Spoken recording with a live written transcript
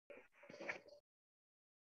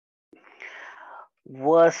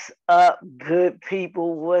What's up, good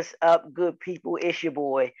people? What's up, good people? It's your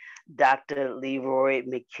boy, Dr. Leroy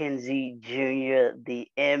McKenzie Jr., the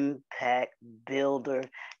Impact Builder.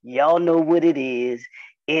 Y'all know what it is.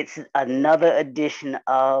 It's another edition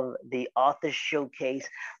of the Author Showcase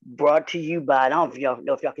brought to you by, I don't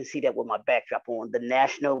know if y'all can see that with my backdrop on, the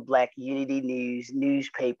National Black Unity News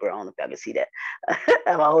newspaper. I don't know if y'all can see that.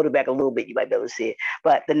 I'll hold it back a little bit. You might be able to see it.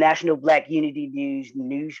 But the National Black Unity News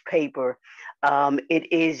newspaper,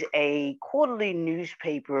 it is a quarterly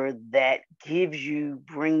newspaper that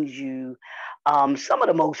brings you some of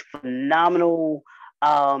the most phenomenal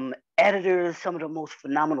editors, some of the most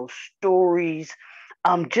phenomenal stories,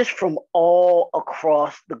 just from all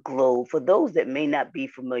across the globe. For those that may not be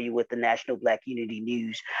familiar with the National Black Unity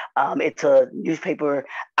News, it's a newspaper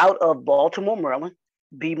out of Baltimore, Maryland.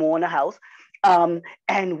 Be more in the house. And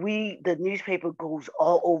the newspaper goes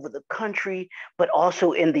all over the country, but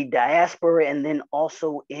also in the diaspora, and then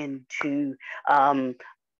also into a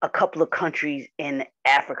couple of countries in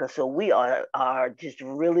Africa. So we are just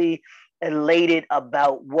really elated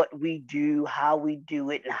about what we do, how we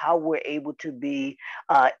do it, and how we're able to be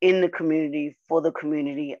in the community, for the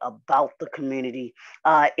community, about the community,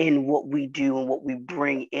 in what we do and what we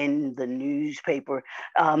bring in the newspaper.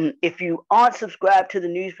 If you aren't subscribed to the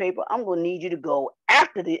newspaper, I'm going to need you to go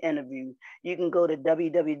after the interview. You can go to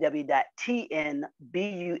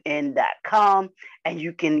www.tnbun.com and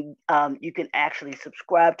you can actually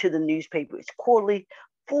subscribe to the newspaper. It's quarterly,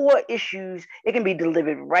 4 issues. It can be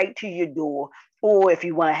delivered right to your door. Or if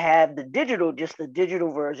you want to have just the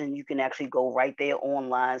digital version, you can actually go right there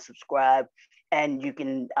online, subscribe, and you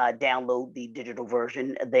can download the digital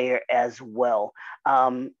version there as well.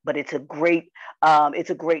 But it's a great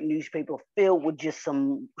newspaper filled with just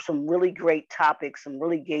some really great topics, some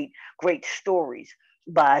really great stories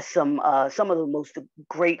by some of the most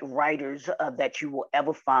great writers that you will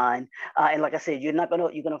ever find. And like I said, you're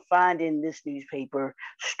gonna find in this newspaper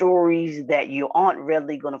stories that you aren't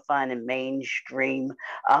really gonna find in mainstream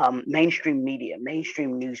media,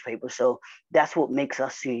 mainstream newspapers. So that's what makes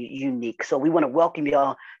us unique. So we want to welcome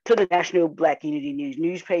y'all to the National Black Unity News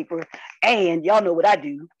newspaper. And y'all know what I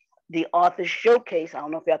do, the Author Showcase. I don't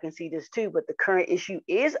know if y'all can see this too, but the current issue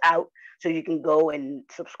is out. So you can go and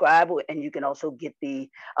subscribe, and you can also get the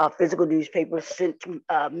physical newspaper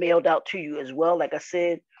mailed out to you as well. Like I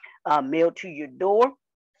said, mailed to your door.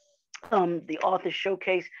 The Author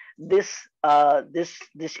Showcase, this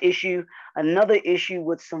issue, another issue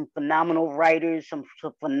with some phenomenal writers, some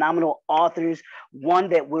phenomenal authors, one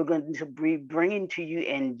that we're going to be bringing to you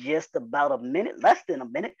in just about a minute, less than a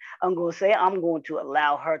minute. I'm going to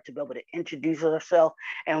allow her to be able to introduce herself,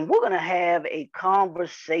 and we're going to have a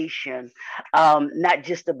conversation, not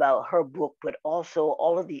just about her book, but also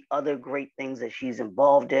all of the other great things that she's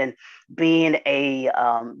involved in, being a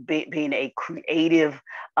creative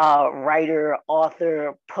writer,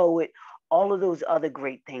 author, poet, all of those other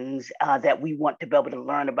great things that we want to be able to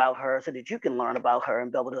learn about her, so that you can learn about her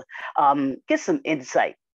and be able to get some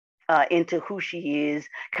insight into who she is,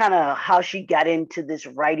 kind of how she got into this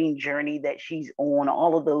writing journey that she's on,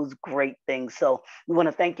 all of those great things. So we want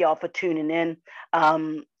to thank y'all for tuning in.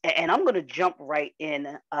 And I'm going to jump right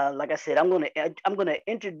in. Like I said, I'm going to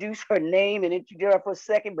introduce her name and introduce her for a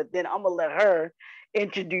second, but then I'm going to let her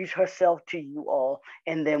introduce herself to you all,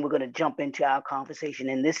 and then we're going to jump into our conversation.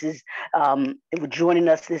 And this is joining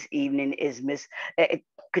us this evening is Miss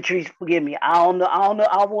Catreece. Forgive me, I don't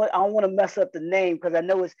want to mess up the name, because I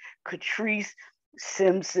know it's Catreece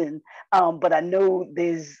Simpson, but I know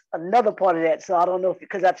there's another part of that, so I don't know,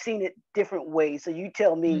 because I've seen it different ways. So you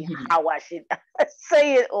tell me how I should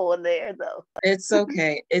say it on there, though. It's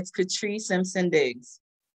okay. It's Catreece Simpson-Diggs.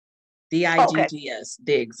 Diggs.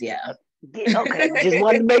 Diggs, yeah. Okay, just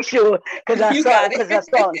wanted to make sure, because I saw it in a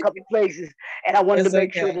couple of places, and I wanted to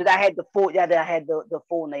make sure that I had the full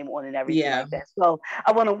name on and everything like that. So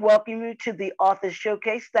I want to welcome you to the Author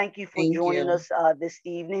Showcase. Thank you for joining us this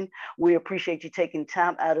evening. We appreciate you taking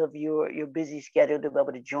time out of your busy schedule to be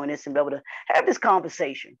able to join us and be able to have this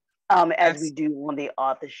conversation as we do on the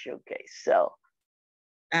Author Showcase. So.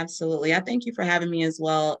 Absolutely. I thank you for having me as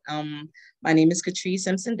well. My name is Catreece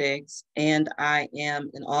Simpson-Diggs, and I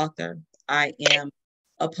am an author. I am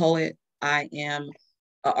a poet. I am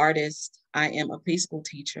an artist. I am a preschool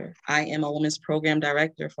teacher. I am a women's program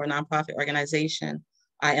director for a nonprofit organization.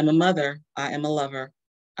 I am a mother. I am a lover.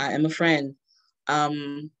 I am a friend.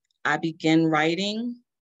 I began writing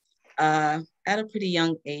at a pretty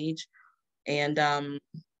young age, and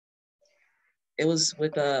it was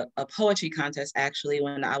with a poetry contest, actually,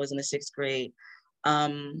 when I was in the 6th grade.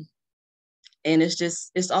 And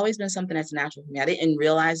it's always been something that's natural for me. I didn't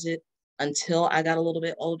realize it until I got a little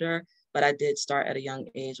bit older, but I did start at a young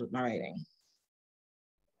age with my writing.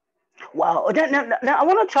 Wow. Now I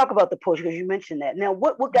want to talk about the poetry because you mentioned that. Now,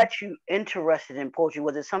 what got you interested in poetry?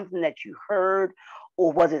 Was it something that you heard,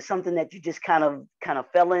 or was it something that you just kind of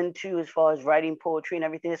fell into as far as writing poetry and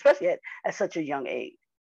everything, especially at such a young age?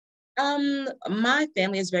 My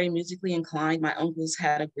family is very musically inclined. My uncles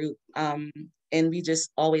had a group, and we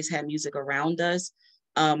just always had music around us.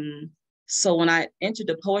 So when I entered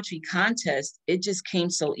the poetry contest, it just came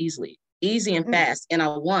so easy and Mm, fast, and I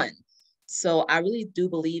won. So I really do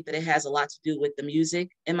believe that it has a lot to do with the music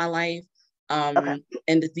in my life, okay.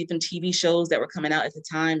 and the different TV shows that were coming out at the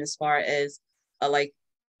time, as far as like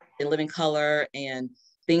In Living Color and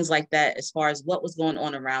things like that, as far as what was going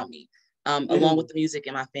on around me, along with Mm. the music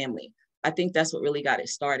in my family. I think that's what really got it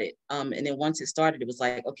started. And then once it started, it was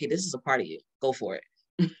like, okay, this is a part of you. Go for it.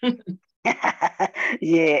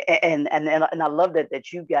 Yeah, and I love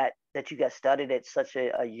that you got started at such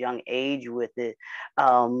a young age with it.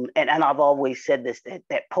 And I've always said this,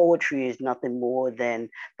 that poetry is nothing more than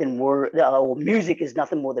word, or music is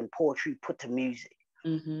nothing more than poetry put to music.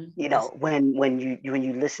 That's When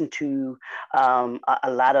you listen to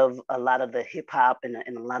a lot of the hip hop and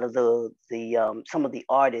a lot of the some of the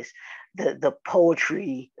artists, the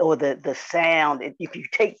poetry or the sound, if you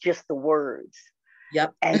take just the words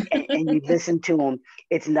yep. and you listen to them,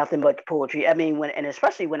 it's nothing but poetry. I mean, and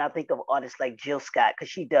especially when I think of artists like Jill Scott,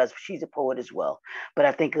 because she's a poet as well. But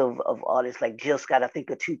I think of artists like Jill Scott. I think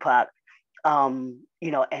of Tupac,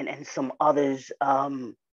 and some others.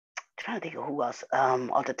 Trying to think of who else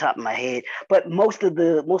off the top of my head, but most of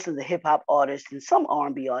the hip hop artists and some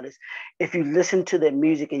R&B artists, if you listen to their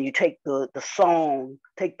music and you take the song,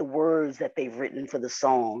 take the words that they've written for the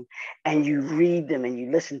song, and you read them and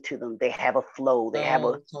you listen to them, they have a flow, they have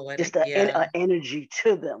So poetic. just Yeah. a energy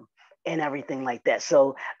to them and everything like that.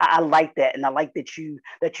 So I like that, and I like that you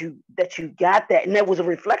got that, and that was a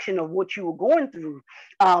reflection of what you were going through.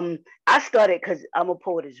 I started because I'm a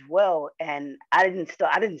poet as well, and I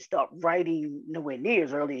didn't start writing nowhere near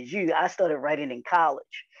as early as you. I started writing in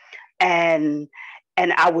college, and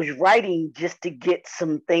and I was writing just to get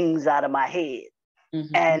some things out of my head, hmm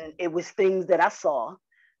and it was things that I saw,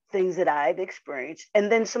 things that I had experienced,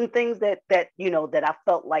 and then some things that I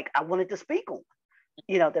felt like I wanted to speak on.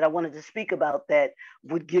 That I wanted to speak about, that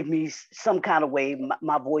would give me some kind of way,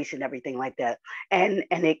 my voice and everything like that, and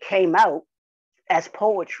it came out as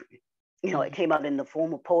poetry. It hmm came out in the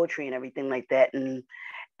form of poetry and everything like that, and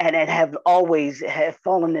I have always have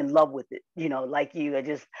fallen in love with it. Like you,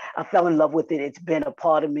 I fell in love with it. It's been a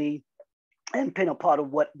part of me and been a part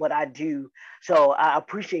of what I do. So I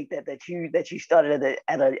appreciate that you started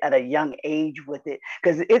at a young age with it,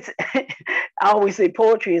 because it's. I always say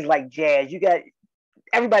poetry is like jazz. You got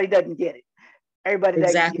everybody doesn't get it. Everybody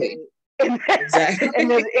doesn't get Exactly. it. And, Exactly.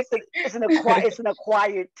 and it's an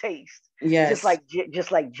acquired taste, Yes.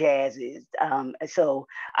 just like jazz is. And so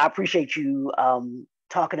I appreciate you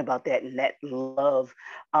talking about that and that love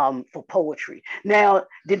for poetry. Now,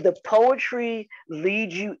 did the poetry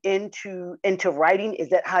lead you into writing? Is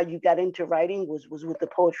that how you got into writing? Was with the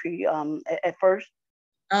poetry at first?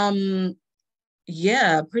 Um,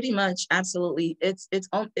 Yeah, pretty much. Absolutely. It's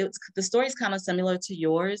the story's kind of similar to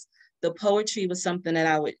yours. The poetry was something that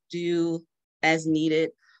I would do as needed.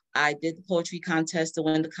 I did the poetry contest to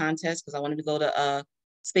win the contest because I wanted to go to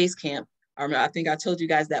space camp. I think I told you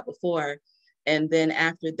guys that before. And then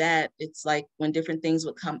after that, it's like when different things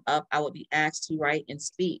would come up, I would be asked to write and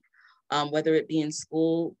speak, whether it be in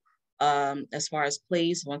school, as far as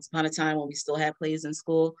plays, once upon a time when we still had plays in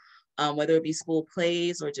school, whether it be school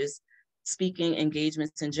plays or just speaking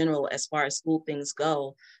engagements in general as far as school things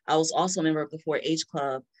go. I was also a member of the 4-H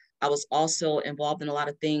club. I was also involved in a lot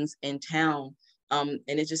of things in town. And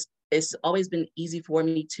it's always been easy for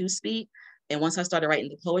me to speak. And once I started writing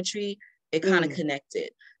the poetry, it kind of Mm,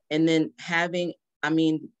 connected. And then I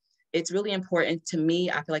mean, it's really important to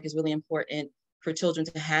me. I feel like it's really important for children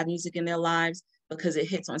to have music in their lives because it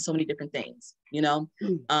hits on so many different things, you know?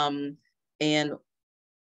 mm, Um, and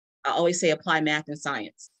I always say apply math and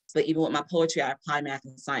science. But even with my poetry, I apply math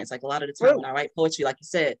and science. Like a lot of the time when really? I write poetry, like you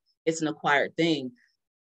said, it's an acquired thing.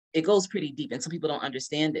 It goes pretty deep and some people don't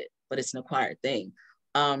understand it, but it's an acquired thing.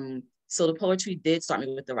 So the poetry did start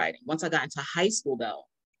me with the writing. Once I got into high school though,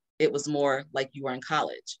 it was more like you were in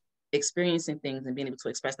college, experiencing things and being able to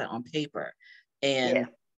express that on paper Yeah. and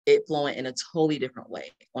it flowing in a totally different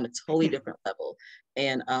way, on a totally different level.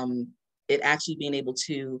 And it actually being able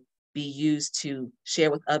to be used to share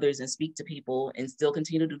with others and speak to people and still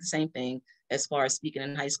continue to do the same thing as far as speaking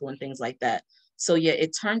in high school and things like that. So yeah,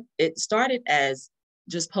 it started as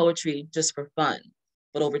just poetry just for fun.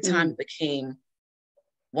 but over time it became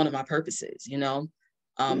one of my purposes, you know,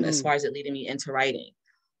 as far as it leading me into writing.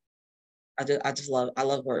 I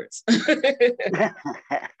love words.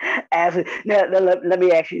 Absolutely. Now, let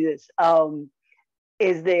me ask you this.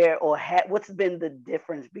 Is there what's been the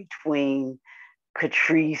difference between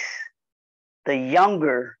Catreece, the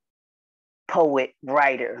younger poet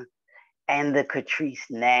writer, and the Catreece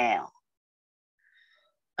now?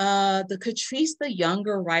 The Catreece, the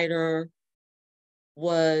younger writer,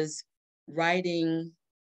 was writing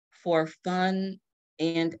for fun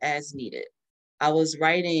and as needed. I was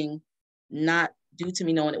writing not due to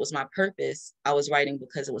me knowing it was my purpose. I was writing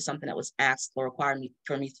because it was something that was asked or required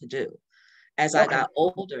for me to do. As I got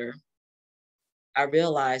older, I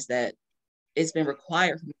realized that it's been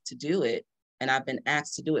required for me to do it, and I've been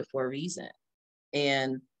asked to do it for a reason.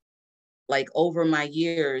 And like over my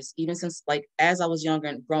years, even since like as I was younger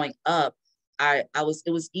and growing up,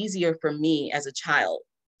 it was easier for me as a child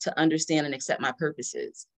to understand and accept my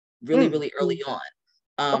purposes really early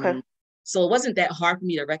on. So it wasn't that hard for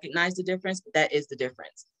me to recognize the difference, but that is the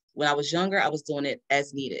difference. When I was younger, I was doing it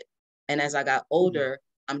as needed. And as I got older,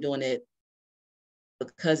 I'm doing it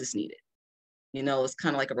because it's needed. You know, it's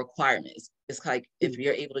kind of like a requirement. It's like, if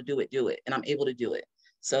you're able to do it, do it. And I'm able to do it.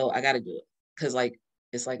 So I got to do it. Because like,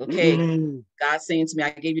 it's like, okay, God's saying to me,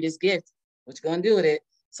 I gave you this gift. What you going to do with it?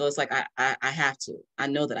 So it's like, I have to. I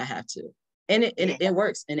know that I have to. And it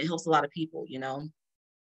works. And it helps a lot of people, you know?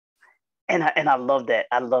 And I love that.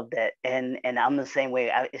 I love that. And I'm the same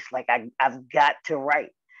way. It's like I've got to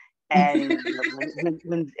write. And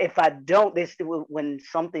when if I don't, when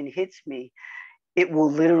something hits me, it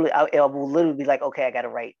will literally be like, okay, I got to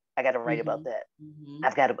write. I got to write about that.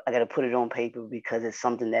 I got to put it on paper because it's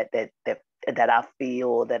something that I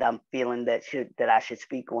feel, that I'm feeling that I should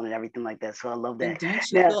speak on and everything like that. So I love that. And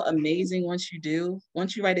don't you feel amazing once you do?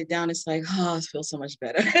 Once you write it down, it's like, oh, it feels so much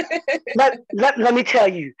better. let me tell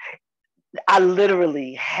you, I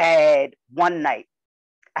literally had one night,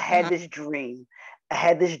 I had this dream.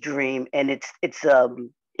 And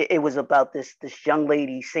it was about this young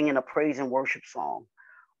lady singing a praise and worship song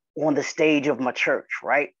on the stage of my church,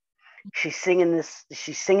 right? She's singing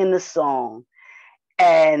this song,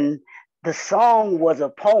 and the song was a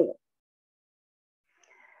poem.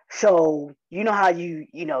 So you know how you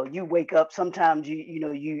wake up, sometimes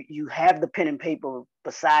you have the pen and paper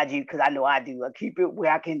beside you, because I know I do. I keep it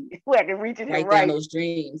where I can reach it and write write down those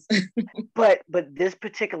dreams. but this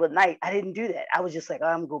particular night, I didn't do that. I was just like, oh,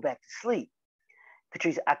 I'm gonna go back to sleep.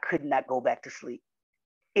 Catreece, I could not go back to sleep.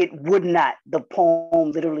 It would not. The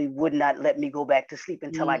poem literally would not let me go back to sleep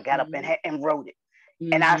until I got up and wrote it.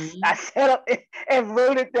 And I sat up and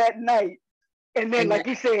wrote it that night. And then, like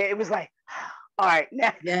you said, it was like, all right,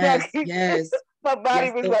 now, my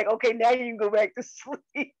body was like, okay, now you can go back to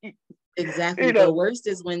sleep. Exactly. You know? The worst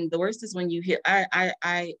is when you hear,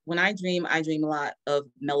 when I dream a lot of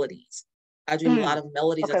melodies. I dream a lot of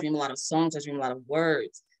melodies. I dream a lot of songs. I dream a lot of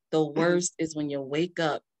words. The worst is when you wake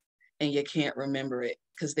up and you can't remember it,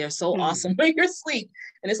 because they're so awesome when you're asleep.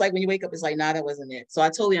 And it's like when you wake up, it's like, nah, that wasn't it. So I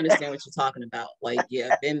totally understand what you're talking about. Like,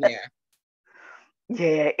 yeah, been there.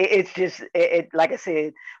 Yeah, it's just like I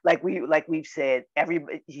said, like we've said,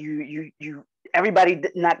 everybody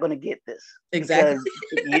not going to get this. Exactly.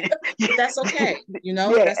 But that's okay. You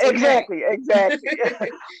know, yeah, that's okay. Exactly.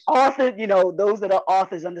 Authors, those that are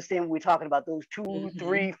authors understand what we're talking about. Those 2,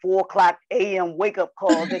 3, 4 o'clock a.m. wake up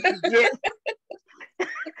calls that you get.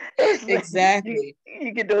 Exactly.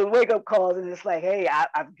 You get those wake up calls, and it's like, hey,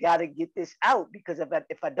 I've got to get this out, because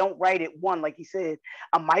if I don't write it, one, like you said,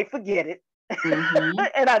 I might forget it.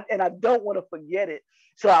 and I don't want to forget it.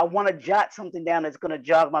 So I want to jot something down that's going to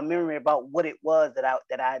jog my memory about what it was that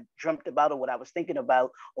I dreamt about, or what I was thinking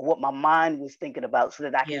about, or what my mind was thinking about, so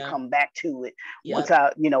that I can come back to it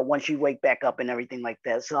once you wake back up and everything like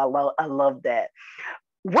that. So I love that.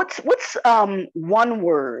 What's one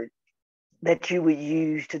word that you would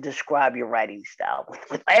use to describe your writing style,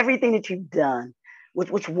 with everything that you've done?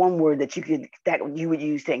 What's one word that you would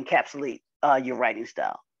use to encapsulate your writing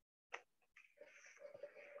style?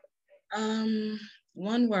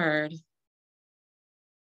 One word.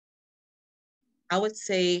 I would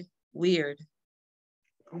say weird.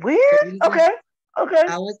 Weird? Okay.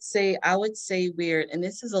 I would say weird. And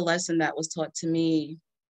this is a lesson that was taught to me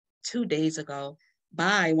 2 days ago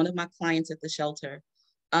by one of my clients at the shelter.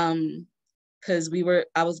 Because I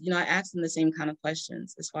asked them the same kind of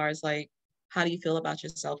questions, as far as like, how do you feel about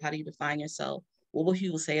yourself? How do you define yourself? What will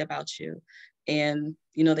people say about you? And,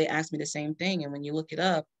 they asked me the same thing. And when you look it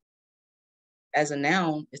up, as a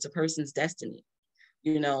noun, it's a person's destiny.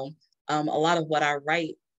 A lot of what I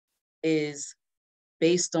write is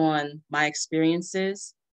based on my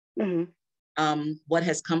experiences, Mm-hmm. what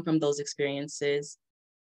has come from those experiences,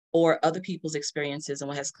 or other people's experiences and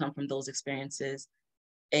what has come from those experiences,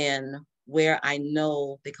 and where I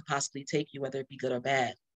know they could possibly take you, whether it be good or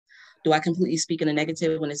bad. Do I completely speak in the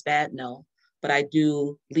negative when it's bad? No. But I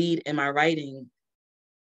do lead in my writing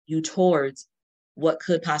you towards what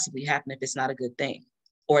could possibly happen if it's not a good thing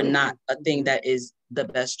or not a thing that is the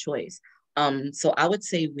best choice. So I would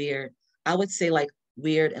say weird. I would say like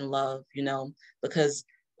weird and love, because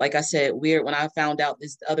like I said, weird, when I found out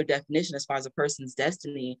this other definition as far as a person's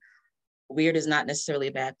destiny, weird is not necessarily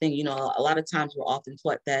a bad thing. A lot of times we're often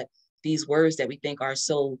taught that these words that we think are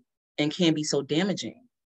so and can be so damaging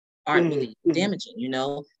aren't really Mm-hmm. damaging,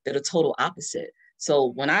 they're the total opposite.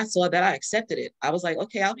 So when I saw that, I accepted it. I was like,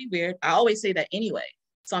 okay, I'll be weird. I always say that anyway.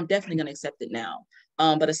 So I'm definitely going to accept it now.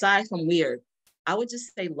 But aside from weird, I would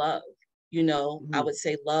just say love, I would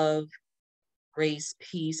say love, grace,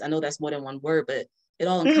 peace. I know that's more than one word, but it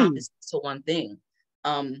all Mm-hmm. encompasses to one thing.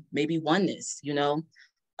 Maybe oneness,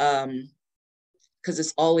 because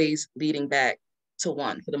it's always leading back to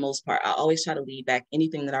one for the most part. I always try to lead back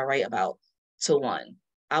anything that I write about to one.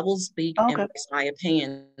 I will speak and Okay. voice my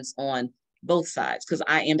opinions on both sides because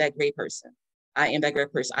I am that gray person. I am that gray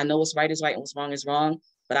person. I know what's right is right and what's wrong is wrong,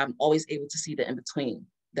 but I'm always able to see the in between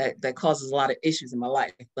that causes a lot of issues in my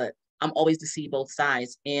life. But I'm always to see both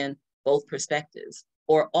sides and both perspectives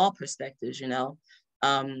or all perspectives.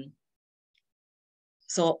 Um,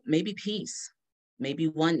 so maybe peace, maybe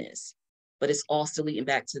oneness, but it's all still leading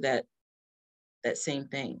back to that same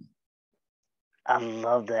thing. I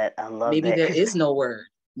love that. I love Maybe that. there 'Cause is no word.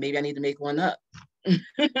 Maybe I need to make one up.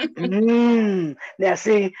 now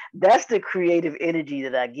see, that's the creative energy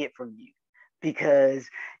that I get from you because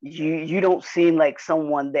you don't seem like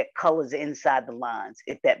someone that colors inside the lines,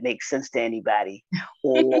 if that makes sense to anybody,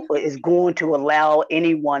 or is going to allow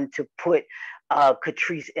anyone to put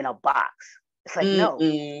Catrieece in a box. It's like, no,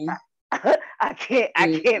 Mm-mm. I can't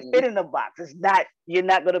fit Mm-mm. in a box. It's not, you're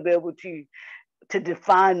not going to be able to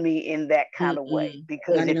define me in that kind of way. Mm-mm.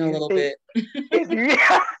 Because Not even a little bit. if you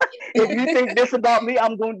if you think this about me,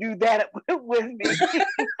 I'm gonna do that with me.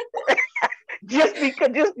 just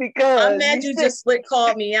because I'm mad you you said just split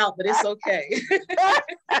called me out, but it's okay.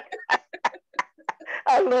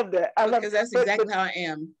 I love that. I love Because that's but exactly how I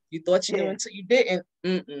am. You thought you knew yeah. until you didn't.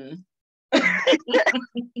 Mm-mm.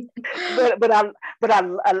 but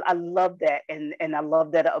I love that, and I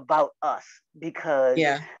love that about us because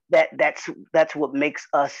Yeah. that's what makes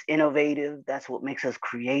us innovative. That's what makes us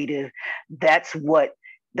creative. That's what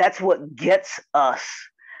that's what gets us,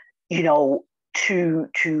 you know, to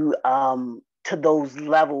those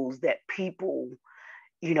levels that people,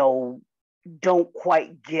 you know, don't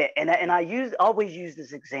quite get. And I always use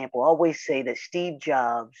this example. I always say that Steve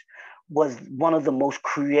Jobs was one of the most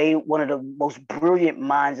brilliant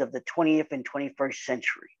minds of the 20th and 21st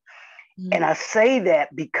century. Mm-hmm. And I say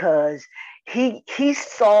that because he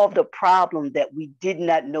solved a problem that we did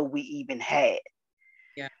not know we even had.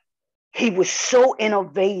 Yeah. He was so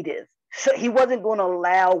innovative. So he wasn't going to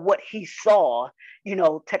allow what he saw,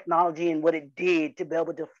 technology and what it did to be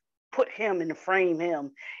able to put him and frame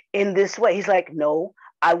him in this way. He's like, no,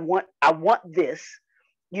 I want this.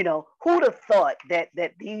 Who'd have thought that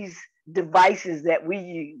these devices that we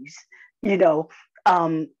use,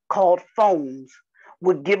 called phones,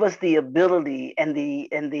 would give us the ability and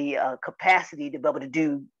the capacity to be able to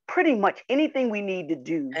do pretty much anything we need to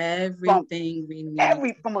do from Everything we need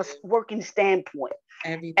to from a do. working standpoint.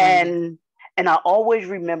 Everything we And I always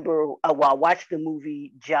remember while I watched the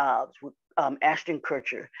movie Jobs with Ashton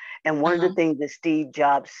Kutcher, and one of the uh-huh. things that Steve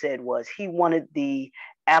Jobs said was he wanted the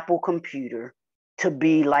Apple computer to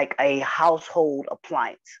be like a household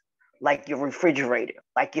appliance, like your refrigerator,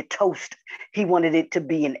 like your toaster. He wanted it to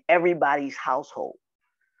be in everybody's household.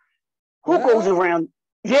 Who goes What? around?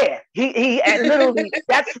 Yeah, he literally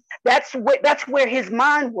that's where his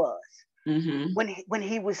mind was Mm-hmm. when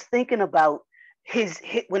he was thinking about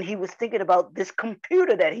when he was thinking about this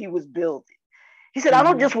computer that he was building. He said, I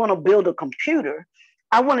don't Mm-hmm. just want to build a computer.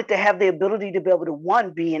 I wanted to have the ability to be able to,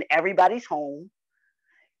 one, be in everybody's home.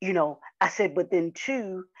 I said, but then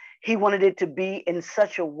two, he wanted it to be in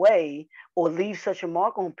such a way or leave such a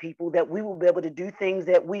mark on people that we will be able to do things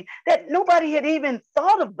that nobody had even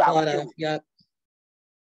thought about Thought of, doing. yep.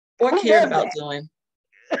 Or Who cared does about that? doing.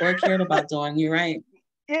 Or cared about doing. You're right.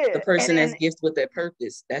 The Yeah. person that's And gifted with their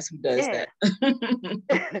purpose. That's who does yeah.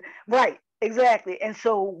 that. Right, exactly. And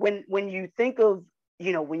so when you think of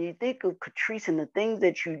Catrieece and the things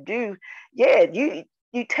that you do, yeah,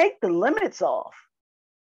 you take the limits off.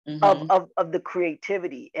 Mm-hmm. of the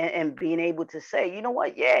creativity, and being able to say, you know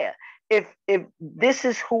what, yeah, if this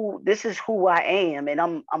is who I am, and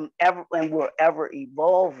I'm ever and we're ever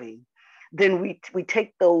evolving, then we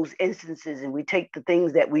take those instances and we take the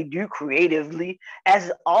things that we do creatively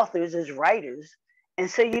as authors, as writers, and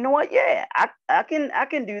say, you know what, yeah, I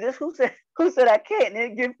can do this. Who said I can't? And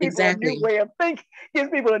it gives people a new Exactly. way of thinking, gives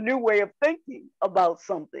people a new way of thinking about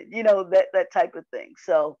something, that type of thing.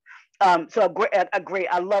 So agree.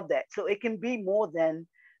 I love that. So it can be more than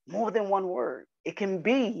one word. It can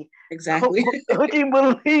be Exactly. what you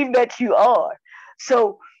believe that you are.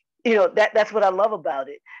 So that's what I love about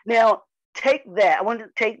it. Now take that. I want to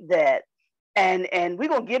take that, and we're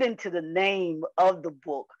gonna get into the name of the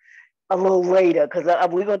book a little later, because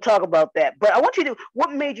we're gonna talk about that. But I want you to.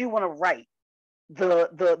 What made you want to write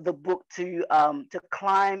the book to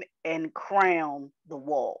climb and crown the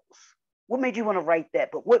walls? What made you want to write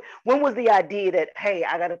that book? When was the idea that, hey,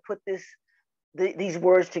 I got to put these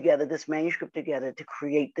words together, this manuscript together, to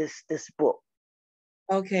create this book?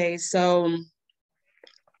 Okay, so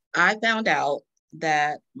I found out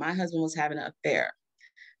that my husband was having an affair,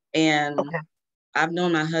 and Okay. I've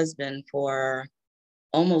known my husband for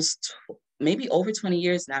almost maybe over 20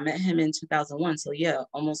 years now. I met him in 2001. So yeah,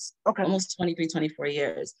 Okay. almost 23, 24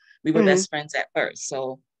 years. We were Hmm. best friends at first.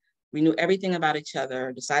 So we knew everything about each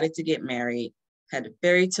other, decided to get married, had a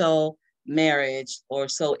fairy tale marriage, or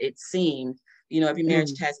so it seemed. Every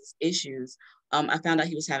marriage Hmm. has its issues. I found out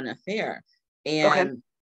he was having an affair, Okay. and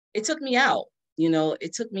it took me out.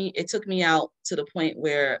 It took me out to the point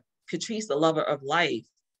where Catrice, the lover of life,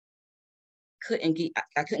 I couldn't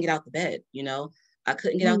get out the bed. I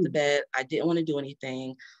couldn't get out the Mm. bed. I didn't want to do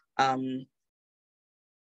anything. Um,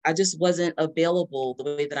 I just wasn't available the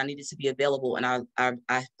way that I needed to be available. And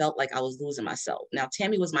I felt like I was losing myself. Now,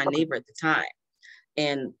 Tammy was my Okay. neighbor at the time.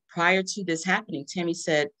 And prior to this happening, Tammy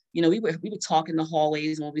said, we would talk in the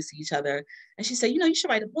hallways when we see each other. And she said, you should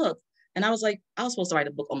write a book. And I was like, I was supposed to write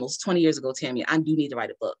a book almost 20 years ago, Tammy. I do need to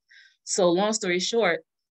write a book. So long story short,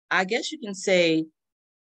 I guess you can say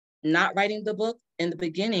not writing the book in the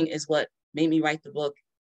beginning is what made me write the book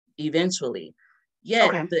eventually. Yet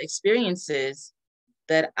Okay. the experiences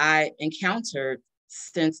that I encountered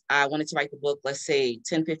since I wanted to write the book, let's say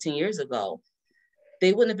 10, 15 years ago,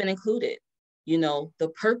 they wouldn't have been included.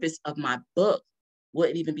 The purpose of my book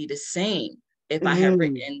wouldn't even be the same if I had Mm.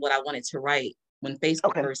 written what I wanted to write when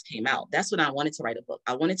Facebook Okay. first came out. That's when I wanted to write a book.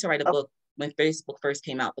 I wanted to write a Okay. book when Facebook first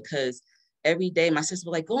came out, because every day my sister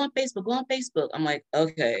was like, go on Facebook, go on Facebook. I'm like,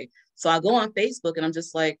 okay. So I go on Facebook and I'm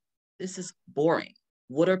just like, this is boring.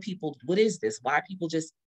 What is this? Why are people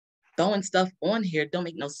just throwing stuff on here? Don't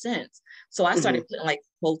make no sense. So I Hmm. started putting like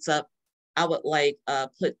quotes up. I would like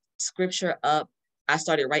put scripture up. I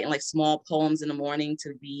started writing like small poems in the morning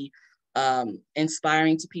to be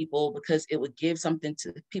inspiring to people, because it would give something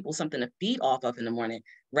to people, something to feed off of in the morning,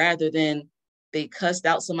 rather than they cussed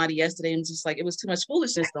out somebody yesterday and just like it was too much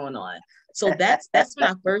foolishness going on. So that's when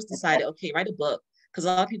I first decided, okay, write a book. Because a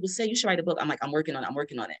lot of people say you should write a book. I'm like, I'm working on it. I'm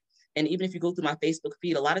working on it. And even if you go through my Facebook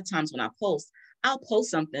feed, a lot of times when I'll post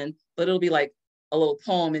something, but it'll be like a little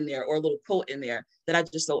poem in there or a little quote in there that I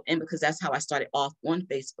just throw in, because that's how I started off on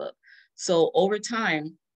Facebook. So over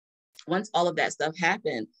time, once all of that stuff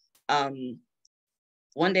happened, um,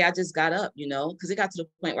 one day I just got up, because it got to the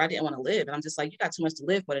point where I didn't want to live. And I'm just like, you got too much to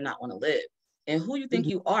live for to not want to live. And who you think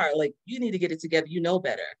you are, like, you need to get it together. You know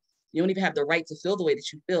better. You don't even have the right to feel the way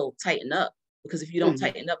that you feel. Tighten up. Because if you don't Hmm.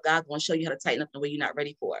 tighten up, God's going to show you how to tighten up in a way you're not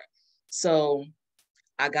ready for. So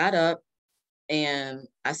I got up and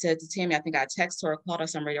I said to Tammy, I think I texted her or called her,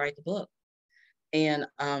 so I'm ready to write the book. And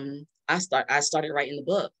I started writing the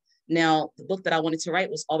book. Now, the book that I wanted to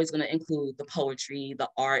write was always going to include the poetry, the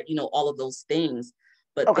art, all of those things.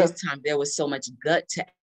 But Okay. this time there was so much gut to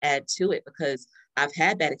add to it, because I've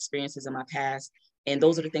had bad experiences in my past, and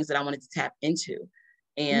those are the things that I wanted to tap into. Mm.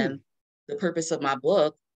 And the purpose of my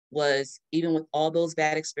book was, even with all those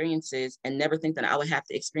bad experiences, and never think that I would have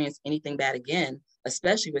to experience anything bad again,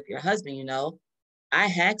 especially with your husband, I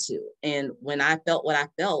had to. And when I felt what I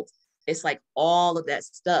felt, it's like all of that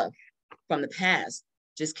stuff from the past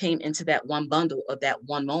just came into that one bundle of that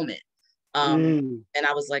one moment. Mm. And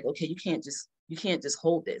I was like, okay, you can't just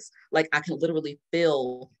hold this. Like, I can literally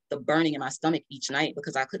feel the burning in my stomach each night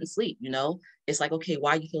because I couldn't sleep. It's like, okay,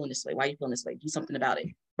 why are you feeling this way? Why are you feeling this way? Do something about it.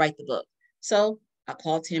 Write the book. So I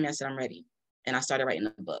called Tammy. I said, I'm ready. And I started writing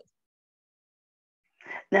the book.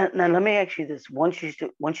 Now, let me ask you this: once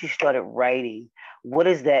you started writing, what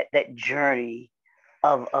is that journey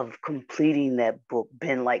of completing that book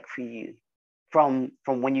been like for you? From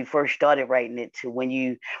when you first started writing it to when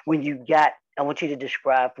you got I want you to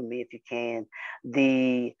describe for me, if you can,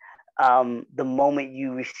 the moment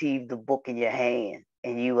you received the book in your hand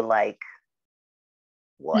and you were like,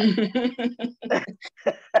 what?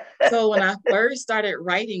 So when I first started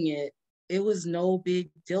writing it, it was no big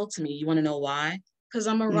deal to me. You want to know why? Because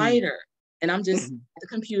I'm a writer and I'm just at the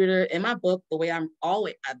computer in my book the way I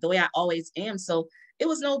always am. So it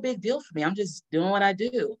was no big deal for me. I'm just doing what I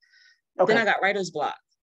do. Then I got writer's block.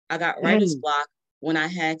 I got writer's block when I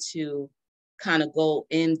had to kind of go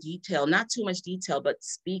in detail, not too much detail, but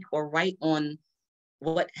speak or write on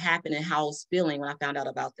what happened and how I was feeling when I found out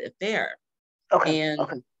about the affair. And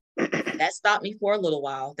that stopped me for a little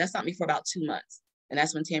while. That stopped me for about 2 months. And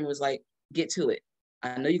that's when Tammy was like, get to it.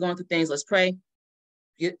 I know you're going through things. Let's pray.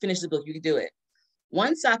 Finish the book. You can do it.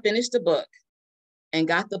 Once I finished the book and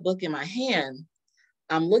got the book in my hand,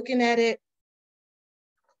 I'm looking at it.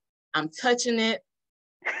 I'm touching it.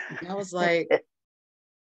 And I was like,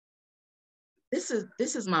 this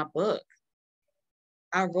is my book.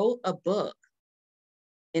 I wrote a book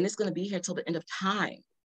and it's going to be here till the end of time.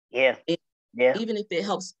 Yeah. And yeah. Even if it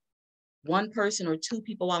helps one person or two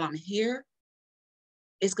people while I'm here,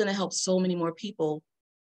 it's going to help so many more people.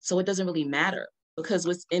 So it doesn't really matter, because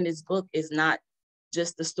what's in this book is not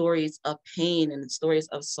just the stories of pain and the stories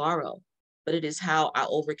of sorrow, but it is how I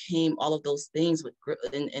overcame all of those things with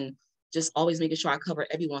and just always making sure I cover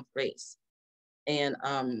everyone with grace, and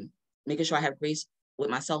making sure I have grace with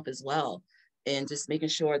myself as well, and just making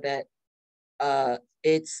sure that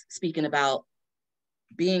it's speaking about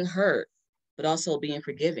being hurt, but also being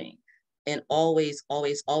forgiving, and always,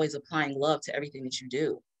 always, always applying love to everything that you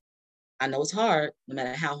do. I know it's hard, no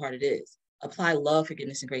matter how hard it is. Apply love,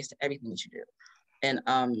 forgiveness, and grace to everything that you do. And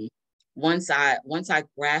once I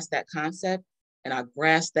grasped that concept and I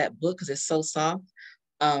grasped that book because it's so soft,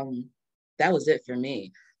 that was it for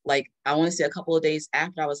me. Like, I want to say a couple of days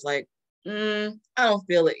after, I was like, I don't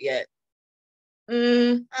feel it yet.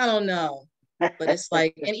 I don't know. But it's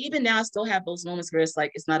like, and even now I still have those moments where it's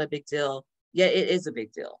like, it's not a big deal. Yeah, it is a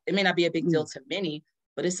big deal. It may not be a big deal to many,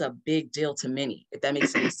 but it's a big deal to many, if that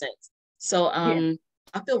makes any sense. So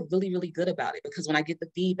I feel really, really good about it, because when I get the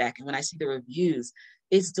feedback and when I see the reviews,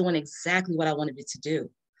 it's doing exactly what I wanted it to do.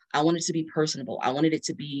 I wanted it to be personable. I wanted it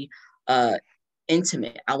to be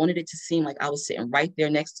intimate. I wanted it to seem like I was sitting right there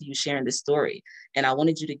next to you sharing this story. And I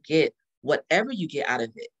wanted you to get whatever you get out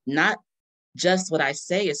of it, not just what I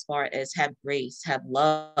say as far as have grace, have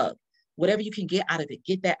love, whatever you can get out of it,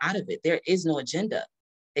 get that out of it. There is no agenda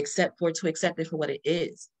except for to accept it for what it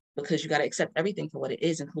is, because you got to accept everything for what it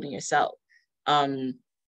is, including yourself.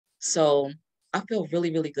 So I feel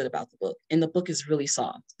really, really good about the book, and the book is really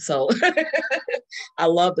soft. So I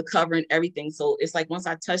love the cover and everything. So it's like, once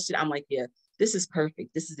I touched it, I'm like, yeah, this is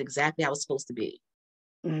perfect. This is exactly how it's supposed to be.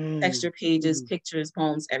 Texture, pages, pictures,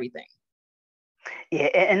 poems, everything. Yeah,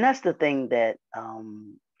 and that's the thing that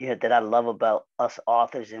that I love about us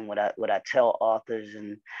authors, and what I tell authors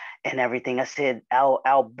and everything. I said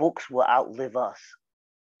our books will outlive us.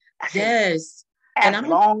 I said, yes, as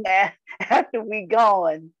long as after we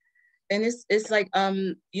gone. And it's like,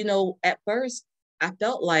 at first I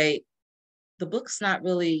felt like the book's not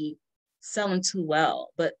really selling too well,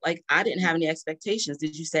 but like, I didn't have any expectations.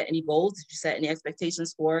 Did you set any goals? Did you set any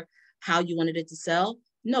expectations for how you wanted it to sell?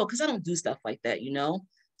 No, because I don't do stuff like that,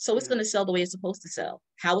 So it's going to sell the way it's supposed to sell,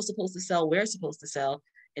 how it's supposed to sell, where it's supposed to sell,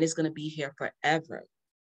 and it's going to be here forever,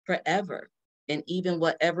 forever. And even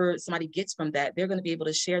whatever somebody gets from that, they're going to be able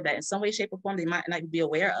to share that in some way, shape, or form they might not be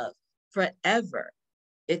aware of, forever.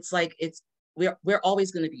 It's like, we're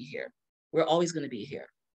always going to be here. We're always going to be here,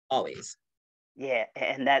 always. Yeah,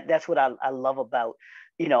 and that's what I love about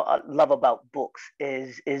books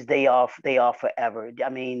is they are forever. I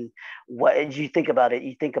mean, what you think about it,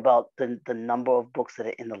 you think about the number of books that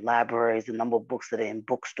are in the libraries, the number of books that are in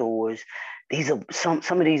bookstores. These are some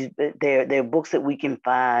of these, they're books that we can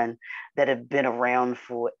find that have been around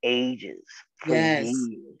for ages, for years,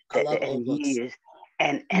 I love old books. years.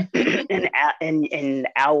 And and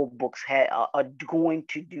our books are going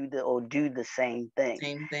to do the same thing.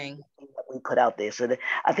 Same thing that we put out there. So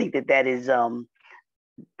I think that is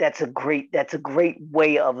that's a great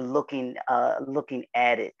way of looking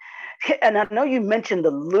at it. And I know you mentioned a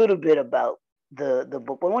little bit about the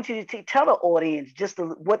book, but I want you to tell the audience just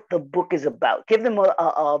what the book is about. Give them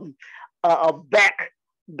a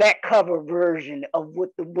back cover version of what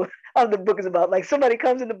the book is about. Like, somebody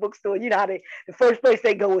comes in the bookstore, you know how the first place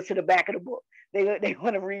they go is to the back of the book. They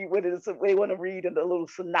want to read what it is. They want to read a little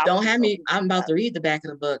synopsis. Don't have me. I'm about to read the back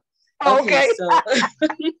of the book. Okay. So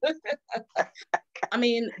I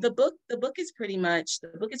mean, the book is pretty much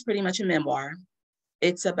a memoir.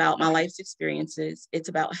 It's about my life's experiences. It's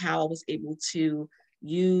about how I was able to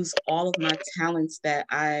use all of my talents that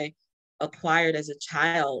I acquired as a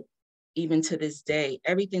child, even to this day.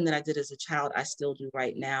 Everything that I did as a child, I still do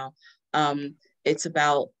right now. It's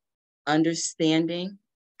about understanding,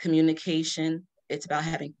 communication. It's about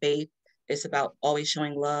having faith. It's about always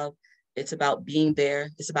showing love. It's about being there.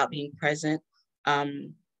 It's about being present.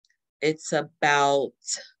 It's about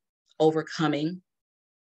overcoming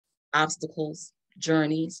obstacles,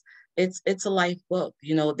 journeys. It's a life book.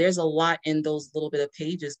 You know, there's a lot in those little bit of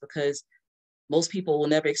pages because most people will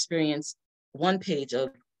never experience one page of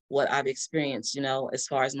what I've experienced, you know, as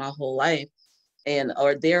far as my whole life and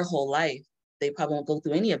or their whole life. They probably won't go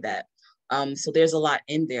through any of that. So there's a lot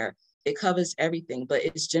in there. It covers everything, but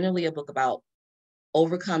it's generally a book about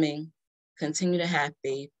overcoming, continue to have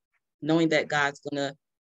faith, knowing that God's gonna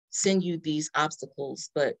send you these obstacles,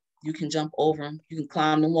 but you can jump over them, you can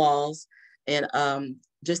climb the walls, and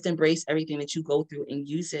just embrace everything that you go through and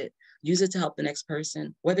use it. Use it to help the next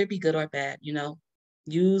person, whether it be good or bad, you know.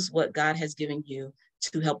 Use what God has given you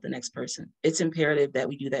to help the next person. It's imperative that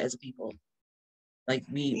we do that as a people. Like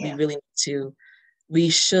we really need to, we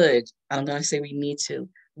should, I'm gonna say we need to,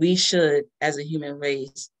 we should, as a human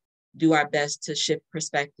race, do our best to shift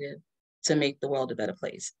perspective to make the world a better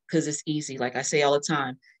place. Because it's easy, like I say all the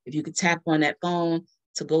time, if you could tap on that phone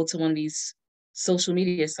to go to one of these social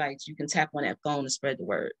media sites, you can tap on that phone and spread the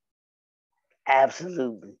word.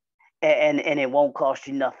 Absolutely. And it won't cost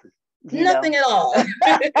you nothing, you know. Nothing at all.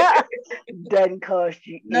 Doesn't cost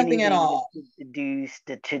you Nothing at anything all. to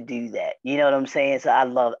do that. You know what I'm saying? So I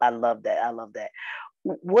love that. I love that.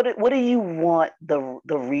 What do you want the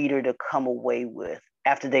reader to come away with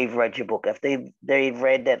after they've read your book? If they've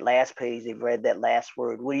read that last page, they've read that last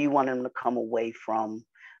word, what do you want them to come away from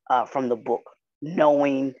the book?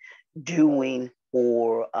 Knowing, doing,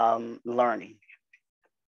 or learning?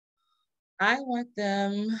 I want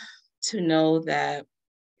them to know that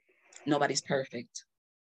nobody's perfect.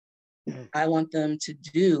 Mhm. I want them to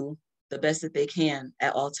do the best that they can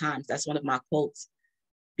at all times. That's one of my quotes.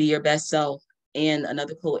 Be your best self. And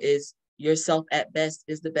another quote is yourself at best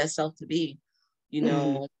is the best self to be. You Mhm.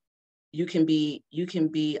 know, you can be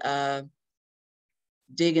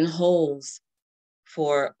digging holes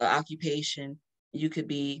for an occupation. You could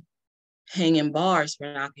be hanging bars for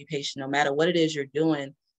an occupation. No matter what it is you're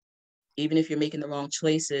doing, even if you're making the wrong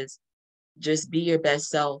choices, just be your best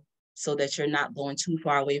self so that you're not going too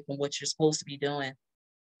far away from what you're supposed to be doing.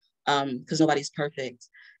 Because nobody's perfect.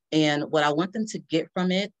 And what I want them to get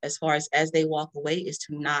from it, as far as they walk away, is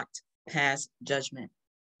to not pass judgment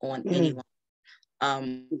on Mhm. anyone.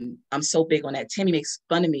 I'm so big on that. Tammy makes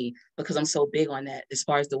fun of me because I'm so big on that as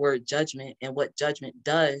far as the word judgment and what judgment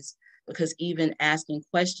does. Because even asking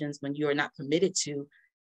questions when you are not permitted to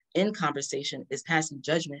in conversation is passing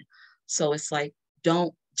judgment. So it's like,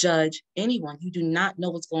 don't judge anyone. You do not know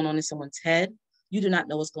what's going on in someone's head. You do not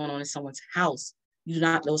know what's going on in someone's house. You do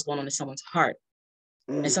not know what's going on in someone's heart.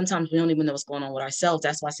 And Mhm. sometimes we don't even know what's going on with ourselves.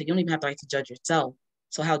 That's why I say you don't even have the right to judge yourself.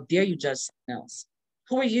 So how dare you judge someone else?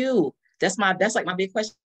 Who are you? That's like my big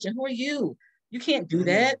question. Who are you? You can't do Mhm.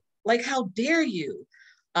 that. Like, how dare you?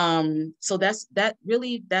 So that's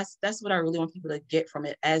what I really want people to get from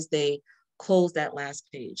it as they close that last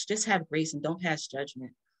page. Just have grace and don't pass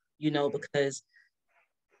judgment, you know, because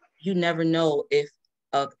you never know if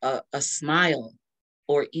a smile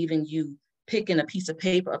or even you picking a piece of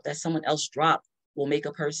paper up that someone else dropped will make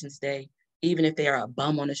a person's day, even if they are a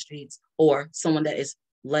bum on the streets or someone that is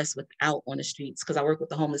less without on the streets. Because I work with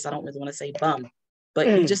the homeless, I don't really want to say bum, but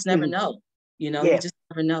you just never Mhm. know. You know, you Yeah. just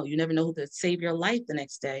never know. You never know who could save your life the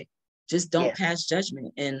next day. Just don't Yeah. pass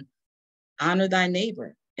judgment and honor thy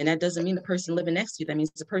neighbor. And that doesn't mean the person living next to you. That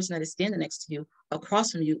means the person that is standing next to you,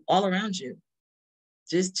 across from you, all around you.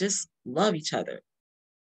 Just love each other.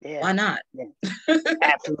 Yeah. Why not? Yeah.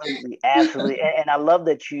 Absolutely, absolutely, and I love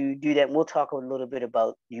that you do that. And we'll talk a little bit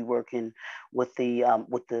about you working with the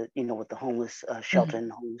with the homeless shelter Mhm.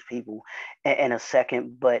 and homeless people in a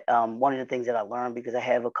second. But one of the things that I learned, because I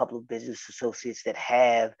have a couple of business associates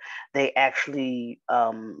that they actually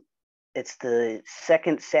it's the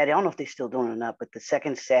second Saturday. I don't know if they're still doing it or not, but the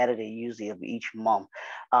second Saturday usually of each month,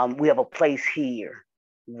 we have a place here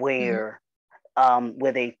Mhm.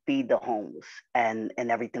 where they feed the homeless and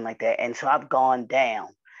everything like that. And so I've gone down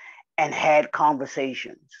and had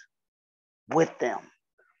conversations with them,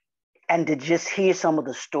 and to just hear some of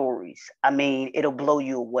the stories. I mean, it'll blow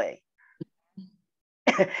you away.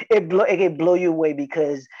 It can blow you away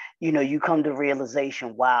because you come to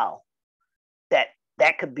realization, wow, that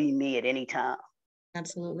that could be me at any time.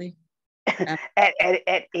 Absolutely.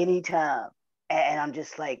 at any time. And I'm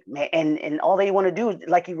just like, man, and all they want to do is,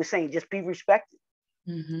 like you were saying, just be respected.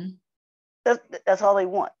 Mm-hmm. That's all they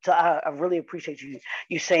want. So I really appreciate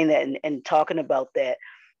you saying that and talking about that.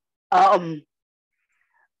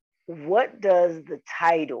 What does the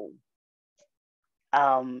title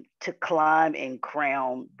to climb and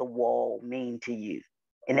crown the wall mean to you?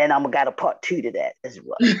 And then I'm got a part 2 to that as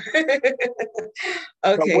well.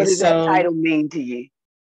 But Okay, what does that so title mean to you?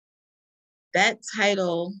 that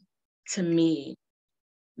title to me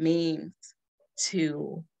means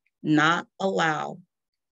to not allow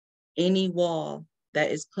any wall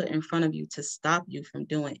that is put in front of you to stop you from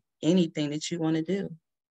doing anything that you want to do,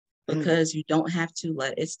 because you don't have to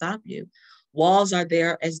let it stop you. Walls are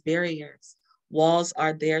there as barriers. Walls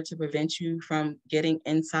are there to prevent you from getting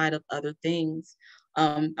inside of other things.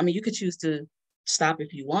 I mean, you could choose to stop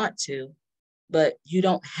if you want to, but you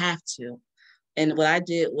don't have to. And what I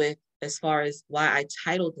did with, as far as why I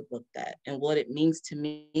titled the book that and what it means to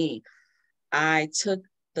me, I took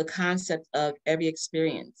the concept of every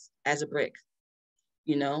experience as a brick,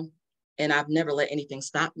 you know, and I've never let anything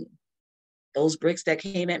stop me. Those bricks that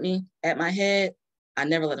came at me, at my head, I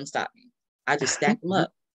never let them stop me. I just stacked them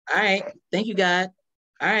up. All right. Thank you, God.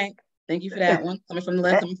 All right. Thank you for that one. Coming from the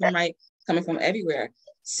left, coming from the right, coming from everywhere.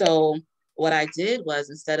 So what I did was,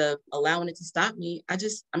 instead of allowing it to stop me, I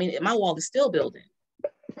mean, my wall is still building.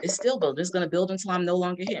 It's still building. It's going to build until I'm no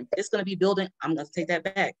longer here. It's going to be building. I'm going to take that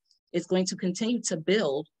back. It's going to continue to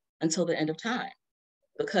build until the end of time,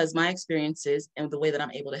 because my experiences and the way that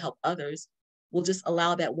I'm able to help others will just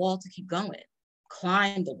allow that wall to keep going.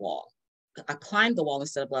 Climb the wall. I climbed the wall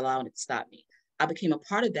instead of allowing it to stop me. I became a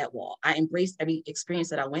part of that wall. I embraced every experience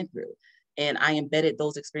that I went through, and I embedded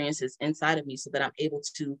those experiences inside of me so that I'm able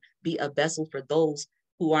to be a vessel for those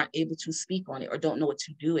who aren't able to speak on it or don't know what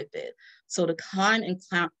to do with it. So to climb and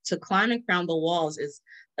crown the walls is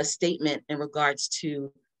a statement in regards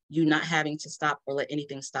to you not having to stop or let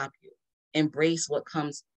anything stop you. Embrace what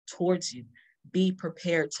comes towards you. Be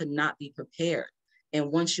prepared to not be prepared.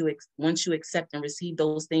 And once you accept and receive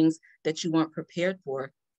those things that you weren't prepared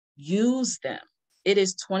for, use them. It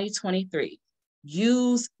is 2023.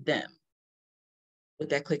 Use them with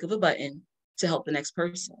that click of a button to help the next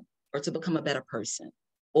person, or to become a better person,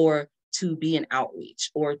 or to be an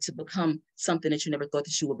outreach, or to become something that you never thought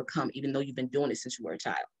that you would become, even though you've been doing it since you were a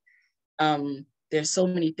child. There's so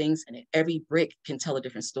many things in it. Every brick can tell a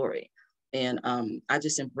different story. And I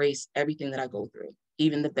just embrace everything that I go through,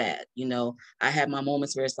 even the bad. You know, I have my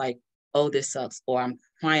moments where it's like, oh, this sucks, or I'm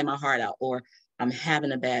crying my heart out, or I'm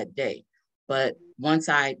having a bad day. But once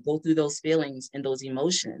I go through those feelings and those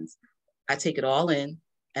emotions, I take it all in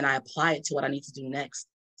and I apply it to what I need to do next,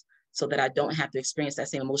 so that I don't have to experience that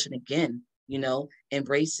same emotion again. You know,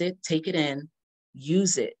 embrace it, take it in,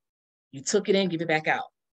 use it. You took it in, give it back out,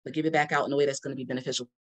 but give it back out in a way that's going to be beneficial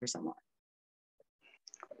for someone.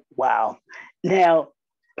 Wow. Now,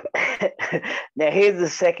 now here's the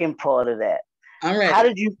second part of that. I'm ready.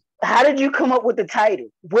 How did you come up with the title?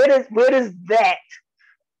 Where does that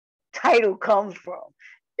title come from?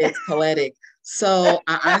 It's poetic. So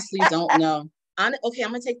I honestly don't know. Okay,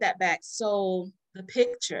 I'm gonna take that back. So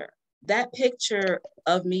that picture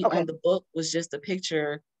of me on the book was just a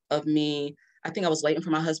picture of me. I think I was waiting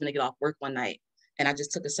for my husband to get off work one night, and I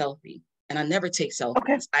just took a selfie. And I never take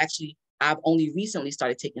selfies. I've only recently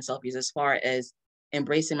started taking selfies, as far as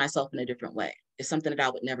embracing myself in a different way. It's something that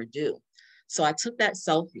I would never do. So I took that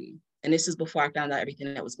selfie, and this is before I found out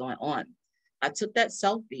everything that was going on. I took that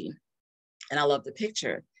selfie, and I loved the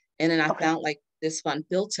picture. And then I found like this fun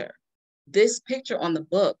filter. This picture on the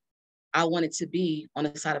book, I wanted to be on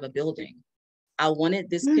the side of a building. I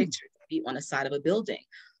wanted this picture to be on the side of a building.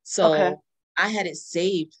 So I had it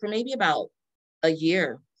saved for maybe about a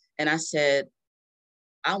year. And I said,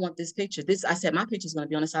 I want this picture. I said, my picture is going to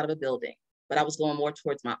be on the side of a building, but I was going more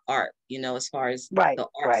towards my art, you know, as far as the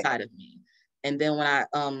art side of me. And then when I,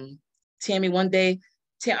 Tammy, one day,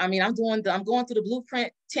 I'm going through the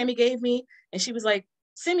blueprint Tammy gave me, and she was like,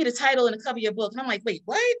 send me the title and the cover of your book. And I'm like, wait,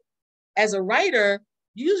 what? As a writer,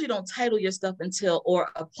 you usually don't title your stuff or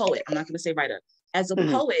a poet. I'm not going to say writer. As a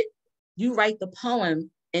poet, you write the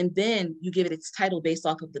poem and then you give it its title based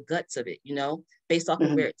off of the guts of it, you know, based off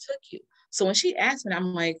of where it took you. So when she asked me,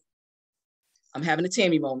 I'm like, I'm having a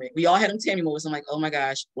Tammy moment. We all had them Tammy moments. I'm like, oh my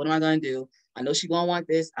gosh, what am I going to do? I know she's going to want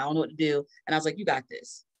this. I don't know what to do. And I was like, you got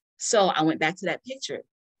this. So I went back to that picture.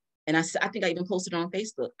 And I think I even posted it on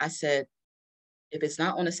Facebook. I said, if it's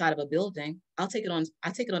not on the side of a building, I take it on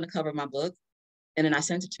the cover of my book. And then I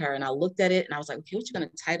sent it to her and I looked at it and I was like, okay, what you going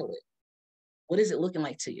to title it? What is it looking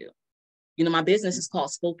like to you? You know, my business is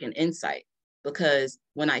called Spoken Insight, because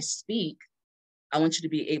when I speak, I want you to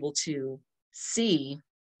be able to see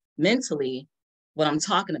mentally what I'm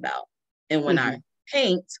talking about. And when I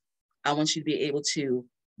paint, I want you to be able to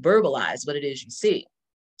verbalize what it is you see.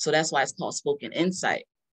 So that's why it's called spoken insight.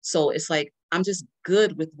 So it's like, I'm just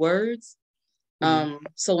good with words.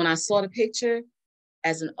 So when I saw the picture,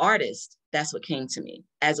 as an artist, that's what came to me.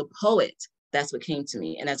 As a poet, that's what came to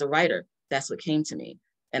me. And as a writer, that's what came to me.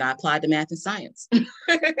 And I applied to math and science.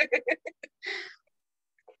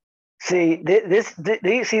 See, this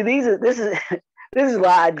is this is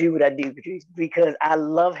why I do what I do, Catrieece, because I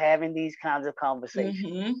love having these kinds of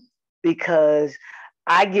conversations because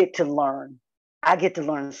I get to learn. I get to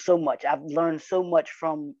learn so much. I've learned so much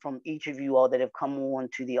from each of you all that have come on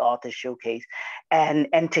to the Author Showcase,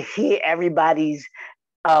 and to hear everybody's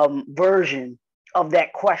version of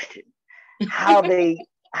that question, how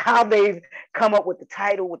they've come up with the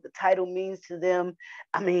title, what the title means to them.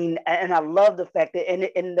 I mean, and I love the fact that and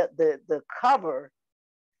the cover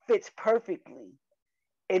fits perfectly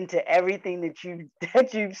into everything that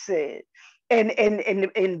you've said.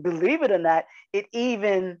 And believe it or not, it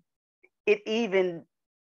even I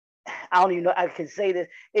don't even know I can say this,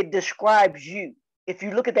 it describes you. If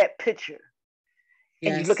you look at that picture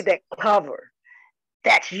and you look at that cover,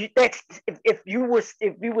 that's you. That's if you were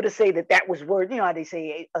to say that was word. You know how they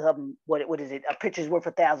say what is it? A picture's worth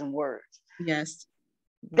 1,000 words. Yes.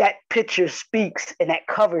 That picture speaks, and that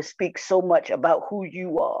cover speaks so much about who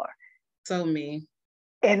you are. So me.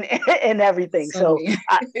 And everything. So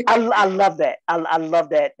I love that. I love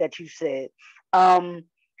that you said.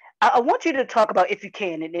 I want you to talk about, if you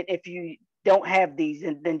can, and if you don't have these,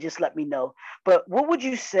 and then just let me know. But what would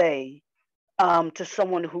you say to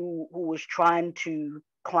someone who was trying to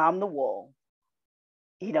climb the wall,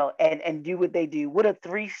 and do what they do? What are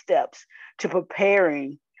 3 steps to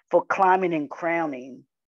preparing for climbing and crowning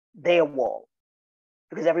their wall?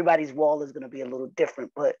 Because everybody's wall is going to be a little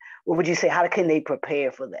different. But what would you say? How can they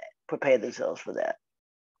prepare for that? Prepare themselves for that?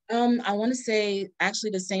 I want to say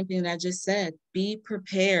actually the same thing that I just said. Be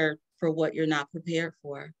prepared for what you're not prepared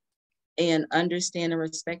for, and understand and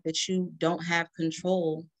respect that you don't have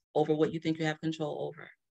control over what you think you have control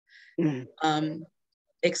over.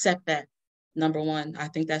 Accept that. Number one, I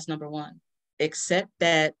think that's number one. Accept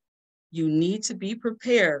that you need to be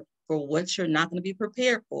prepared for what you're not going to be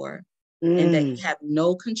prepared for, and that you have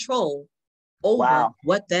no control over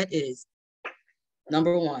what that is.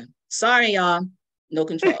 Number one. Sorry, y'all. No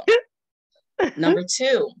control. Number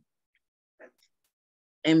 2,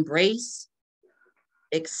 embrace,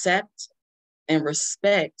 accept, and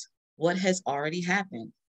respect what has already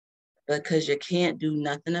happened, because you can't do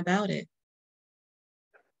nothing about it.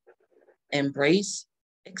 Embrace,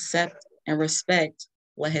 accept, and respect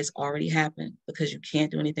what has already happened, because you can't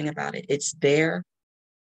do anything about it. It's there.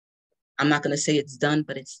 I'm not going to say it's done,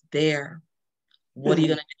 but it's there. What are you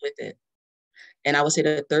going to do with it? And I would say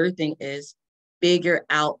the third thing is figure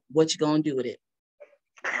out what you're going to do with it.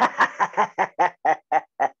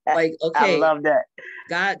 Like, okay, I love that.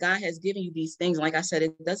 God has given you these things. Like I said,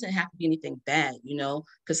 it doesn't have to be anything bad,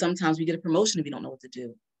 because sometimes we get a promotion if we don't know what to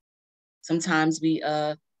do. Sometimes we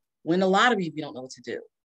win the lottery if we don't know what to do.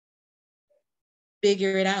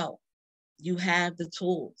 Figure it out. You have the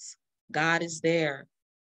tools. God is there.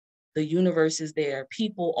 The universe is there.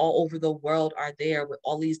 People all over the world are there with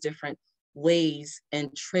all these different ways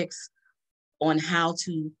and tricks on how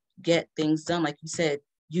to get things done. Like you said,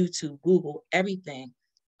 YouTube, Google, everything.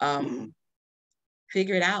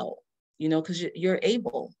 Figure it out, because you're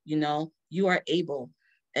able, you are able.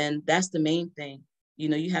 And that's the main thing.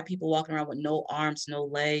 You have people walking around with no arms, no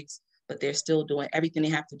legs, but they're still doing everything they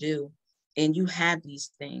have to do. And you have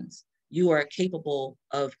these things. You are capable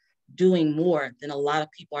of doing more than a lot of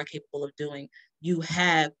people are capable of doing. You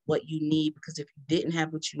have what you need, because if you didn't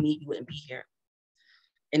have what you need, you wouldn't be here.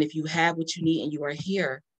 And if you have what you need and you are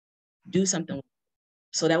here, do something.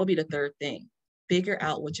 So that would be the third thing. Figure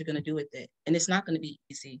out what you're going to do with it. And it's not going to be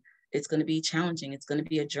easy. It's going to be challenging. It's going to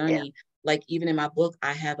be a journey. Yeah. Like even in my book,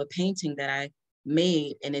 I have a painting that I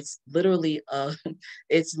made, and it's literally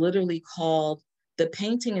called, the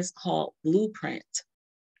painting is called Blueprint.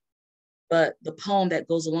 But the poem that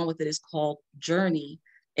goes along with it is called Journey.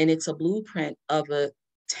 And it's a blueprint of a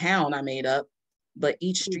town I made up. But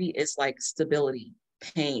each street is like stability,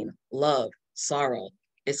 pain, love, sorrow.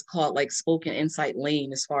 It's called like Spoken Insight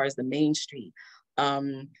Lane as far as the main street.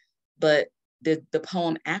 But the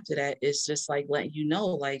poem after that is just like letting you know,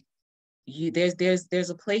 like there's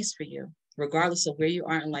a place for you, regardless of where you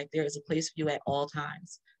are in life. There is a place for you at all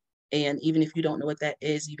times. And even if you don't know what that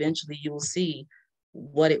is, eventually you will see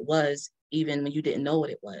what it was, even when you didn't know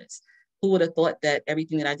what it was. Who would have thought that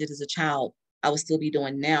everything that I did as a child I would still be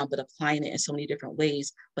doing now, but applying it in so many different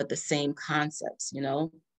ways, but the same concepts, you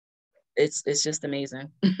know? It's just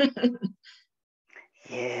amazing.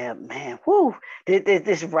 Yeah, man. Whoo.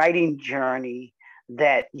 This writing journey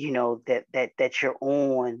that that you're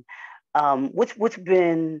on. What's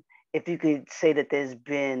been, if you could say that there's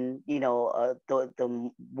been, the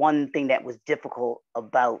one thing that was difficult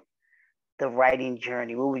about the writing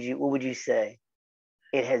journey, what would you say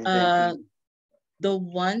it has been for Uh, you? the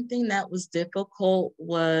one thing that was difficult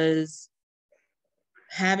was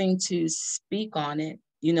having to speak on it.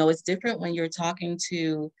 You know, it's different when you're talking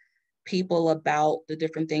to people about the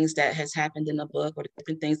different things that has happened in the book or the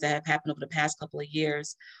different things that have happened over the past couple of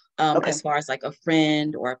years, Okay. as far as like a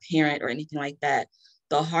friend or a parent or anything like that.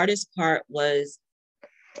 The hardest part was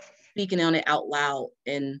speaking on it out loud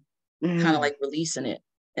and kind of Mm, like releasing it.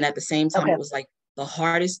 And at the same time, okay. it was like the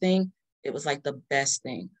hardest thing. It was like the best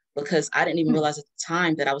thing because I didn't even Mm, realize at the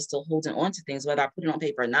time that I was still holding on to things, whether I put it on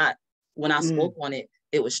paper or not. When I mm, spoke on it,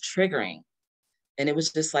 it was triggering. And it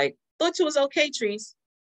was just like, thought you was okay, Trees.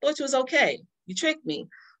 Thought you was okay. You tricked me.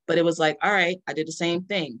 But it was like, all right, I did the same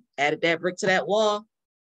thing. Added that brick to that wall,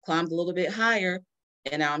 climbed a little bit higher,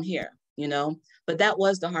 and now I'm here, you know? But that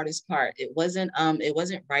was the hardest part. It wasn't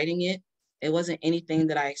writing it. It wasn't anything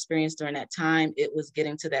that I experienced during that time. It was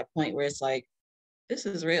getting to that point where it's like, this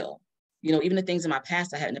is real. You know, even the things in my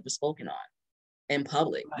past I had never spoken on in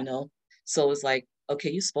public, you right. know? So it's like, okay,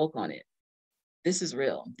 you spoke on it. This is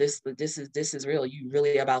real. This is real. You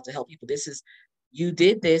really about to help people. You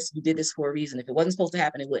did this for a reason. If it wasn't supposed to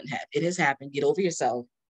happen, it wouldn't have. It has happened. Get over yourself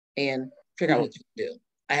and figure out Mhm. what you can do.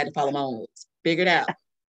 I had to follow my own rules. Figure it out.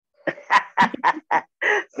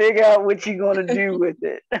 Figure out what you're gonna do with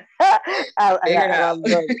it. Figure it I out.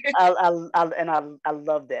 love, I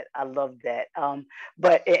love that. I love that.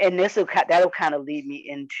 But and that'll kind of lead me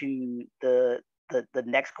into the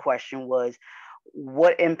next question was,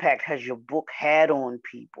 what impact has your book had on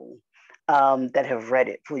people that have read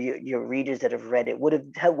it, for your readers that have read it?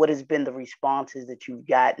 What has been the responses that you've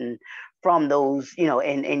gotten from those,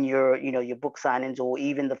 in your, your book signings, or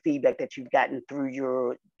even the feedback that you've gotten through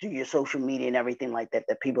your social media and everything like that,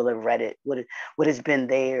 that people have read it? What has been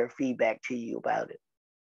their feedback to you about it?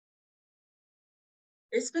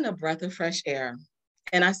 It's been a breath of fresh air.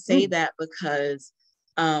 And I say Mm, that because,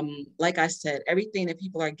 like I said, everything that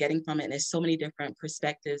people are getting from it, and there's so many different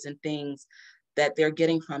perspectives and things that they're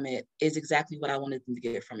getting from it, is exactly what I wanted them to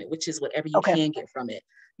get from it, which is whatever you okay. can get from it,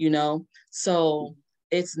 you know? So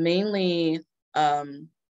it's mainly um,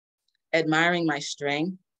 admiring my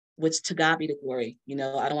strength, which to God be the glory. You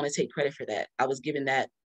know, I don't want to take credit for that. I was given that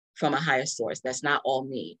from a higher source. That's not all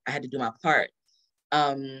me. I had to do my part.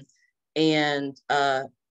 Um, and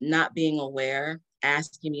not being aware,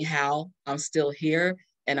 asking me how I'm still here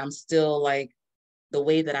and I'm still like the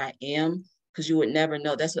way that I am, because you would never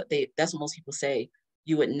know. That's what most people say.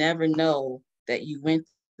 You would never know that you went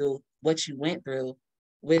through what you went through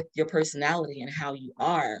with your personality and how you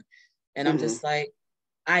are. And I'm Mm-hmm. just like,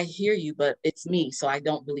 I hear you, but it's me, so I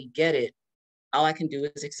don't really get it. All I can do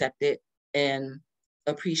is accept it and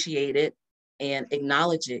appreciate it and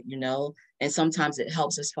acknowledge it, you know? And sometimes it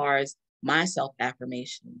helps as far as my self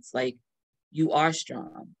affirmations, like, you are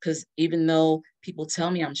strong. Because even though people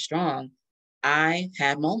tell me I'm strong, I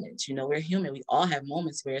have moments, you know, we're human. We all have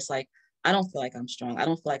moments where it's like, I don't feel like I'm strong. I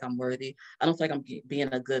don't feel like I'm worthy. I don't feel like I'm being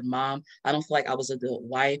a good mom. I don't feel like I was a good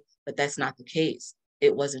wife, but that's not the case.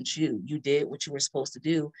 It wasn't you. You did what you were supposed to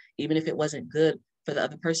do, even if it wasn't good for the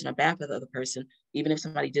other person or bad for the other person. Even if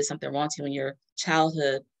somebody did something wrong to you in your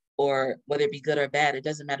childhood, or whether it be good or bad, it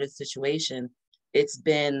doesn't matter the situation. It's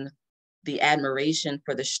been the admiration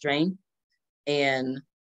for the strength and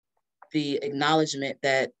the acknowledgement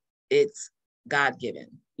that it's God given,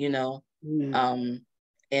 you know, Mm-hmm. um,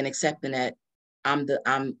 and accepting that I'm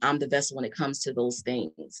the vessel when it comes to those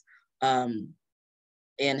things. Um,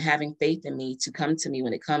 and having faith in me to come to me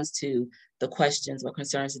when it comes to the questions or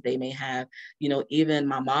concerns that they may have. You know, even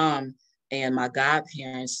my mom and my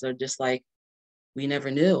godparents are just like, we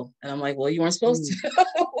never knew. And I'm like, well, you weren't supposed Mm-hmm. to.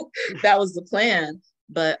 That was the plan.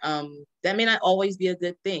 But that may not always be a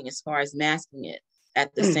good thing as far as masking it.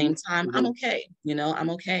 At the same time, I'm Mm-hmm. okay. You know, I'm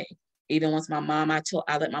okay. Even once I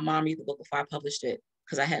let my mom read the book before I published it,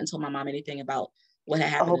 because I hadn't told my mom anything about what had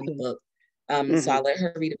happened in the Okay. book. So I Mm-hmm. let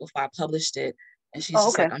her read it before I published it. And she's Oh,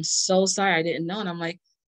 just like, okay. I'm so sorry I didn't know. And I'm like,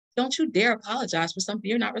 don't you dare apologize for something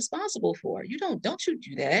you're not responsible for. Don't you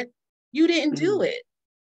do that. You didn't do Mm-hmm. it.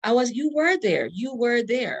 You were there. You were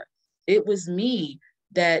there. It was me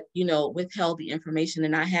that, you know, withheld the information,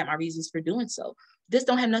 and I had my reasons for doing so. This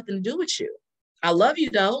don't have nothing to do with you. I love you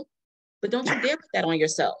though, but don't you dare put that on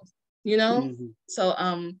yourself, you know? Mm-hmm. So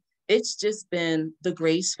it's just been the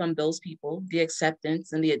grace from those people, the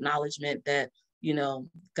acceptance and the acknowledgement that, you know,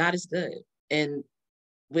 God is good. And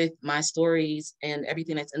with my stories and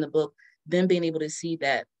everything that's in the book, them being able to see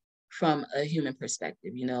that from a human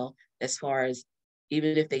perspective, you know, as far as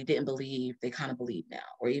even if they didn't believe, they kind of believe now,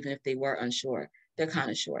 or even if they were unsure, they're kind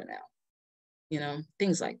of sure now, you know,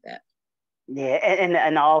 things like that. Yeah,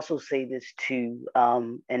 and I also say this too,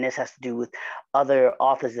 and this has to do with other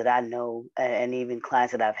authors that I know, and even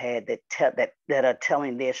clients that I've had that are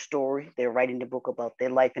telling their story. They're writing the book about their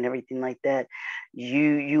life and everything like that.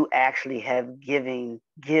 You actually have given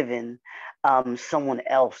someone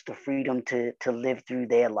else the freedom to live through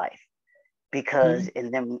their life, because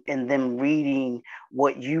Mm-hmm. in them reading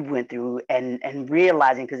what you went through and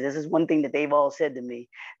realizing, because this is one thing that they've all said to me,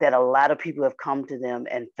 that a lot of people have come to them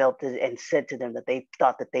and felt this and said to them that they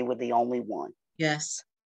thought that they were the only one Yes.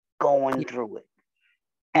 going through it.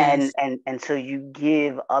 and Yes. and and so you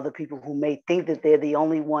give other people who may think that they're the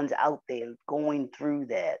only ones out there going through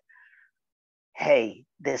that, hey,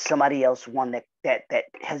 there's somebody else, one that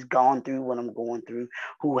has gone through what I'm going through,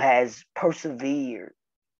 who has persevered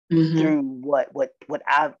Mm-hmm. through what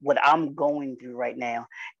I'm going through right now,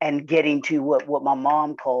 and getting to what my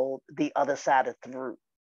mom called the other side of through,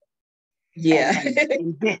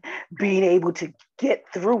 and Yeah. being able to get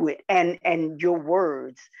through it, and your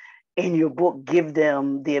words in your book give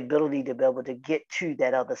them the ability to be able to get to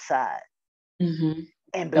that other side Mm-hmm.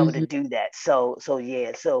 and be able to Mm-hmm. do that. So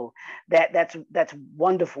yeah, so that's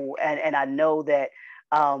wonderful, and I know that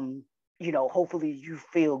hopefully you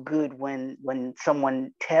feel good when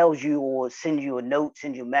someone tells you or sends you a note,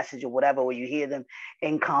 sends you a message or whatever, or you hear them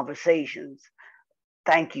in conversations.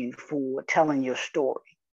 Thank you for telling your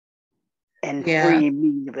story and Yeah. freeing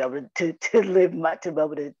me to be able to live my to be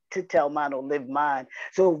able to tell mine or live mine.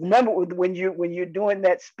 So remember, when you're doing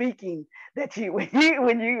that speaking, that you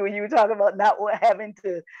when you were talking about not having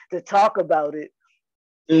to talk about it,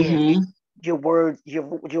 yeah, Mm-hmm.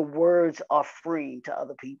 your words are free to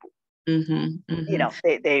other people. Mm-hmm.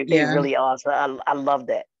 Mm-hmm. They Yeah. really are. So I love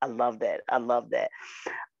that. I love that. I love that.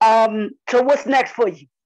 So what's next for you?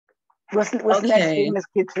 What's next for Okay. Miss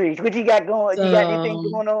Catrieece? What you got going? You got anything So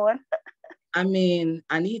going on? I mean,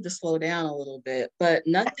 I need to slow down a little bit, but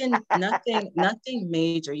nothing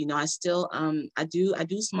major. You know, I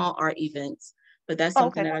do small art events, but that's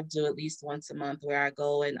something Okay. that I do at least once a month, where I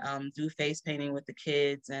go and do face painting with the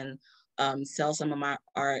kids and sell some of my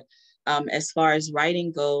art. As far as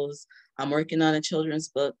writing goes, I'm working on a children's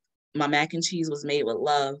book. My mac and cheese was made with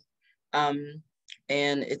love, um,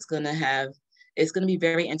 and it's gonna be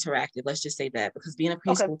very interactive. Let's just say that, because being a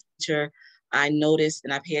Okay. preschool teacher, I notice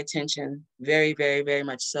and I pay attention very, very, very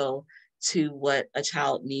much so to what a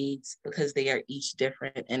child needs, because they are each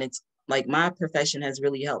different. And it's like my profession has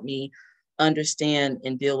really helped me understand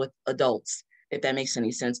and deal with adults, if that makes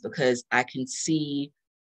any sense, because I can see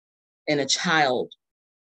in a child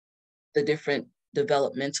the different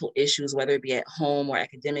developmental issues, whether it be at home or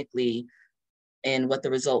academically, and what the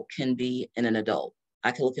result can be in an adult.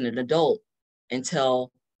 I can look at an adult and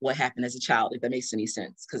tell what happened as a child, if that makes any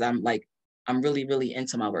sense. Because I'm really, really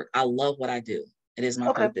into my work. I love what I do. It is my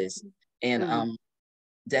Okay. purpose, and Hmm.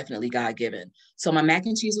 definitely God given. So my mac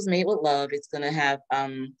and cheese was made with love. It's gonna have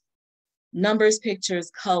numbers, pictures,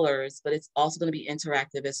 colors, but it's also gonna be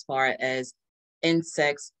interactive as far as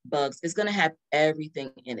insects, bugs. It's gonna have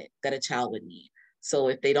everything in it that a child would need. So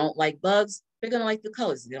if they don't like bugs, they're gonna like the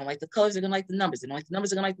colors. If they don't like the colors, they're gonna like the numbers. They don't like the numbers,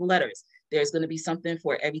 they're gonna like the letters. There's gonna be something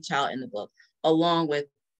for every child in the book, along with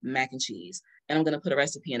mac and cheese. And I'm gonna put a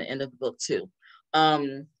recipe in the end of the book too.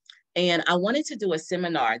 Um, and I wanted to do a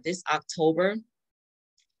seminar this October.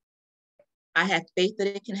 I have faith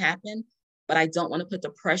that it can happen, but I don't want to put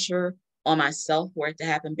the pressure on myself for it to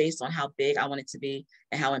happen based on how big I want it to be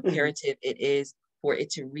and how Hmm. imperative it is for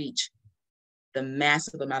it to reach the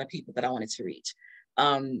massive amount of people that I wanted to reach.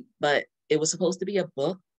 But it was supposed to be a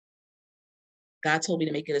book. God told me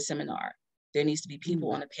to make it a seminar. There needs to be people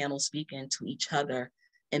Hmm. on the panel speaking to each other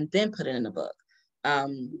and then put it in a book.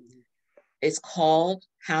 Um, it's called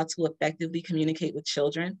How to Effectively Communicate with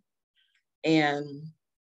Children. And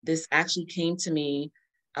this actually came to me.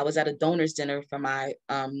 I was at a donors dinner for my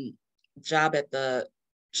job at the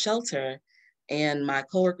shelter, and my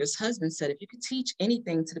coworker's husband said, "If you could teach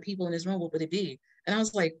anything to the people in this room, what would it be?" And I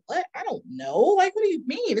was like, "What? I don't know. Like, what do you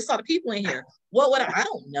mean? It's a lot of people in here. What would I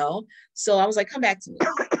don't know." So I was like, "Come back to me."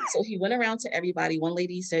 So he went around to everybody. One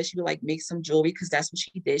lady said she would like make some jewelry, because that's what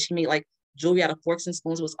she did. She made like jewelry out of forks and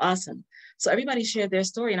spoons. It was awesome. So everybody shared their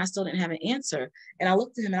story, and I still didn't have an answer. And I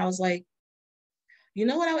looked at him and I was like, you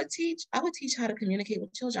know what I would teach? I would teach how to communicate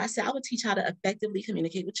with children. I said I would teach how to effectively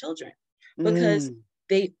communicate with children, because Mm.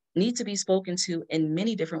 they need to be spoken to in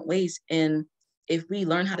many different ways. And if we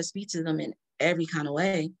learn how to speak to them in every kind of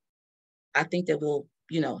way, I think that we'll,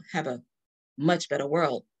 have a much better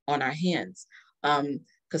world on our hands.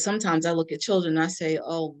 Because sometimes I look at children and I say,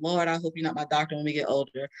 oh, Lord, I hope you're not my doctor when we get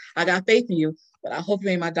older. I got faith in you, but I hope you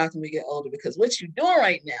ain't my doctor when we get older, because what you doing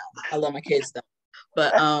right now, I love my kids though.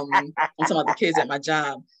 But I'm talking about the kids at my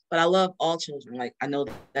job. But I love all children. Like, I know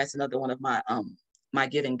that's another one of my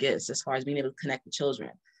giving gifts, as far as being able to connect with children.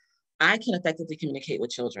 I can effectively communicate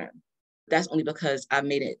with children. That's only because I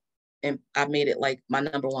made it like my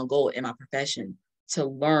number one goal in my profession, to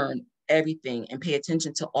learn everything and pay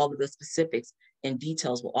attention to all of the specifics and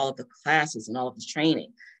details with all of the classes and all of the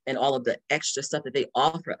training and all of the extra stuff that they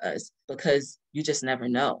offer us, because you just never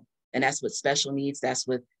know. And that's with special needs, that's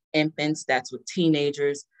with infants, that's with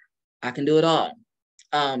teenagers. I can do it all.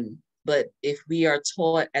 But if we are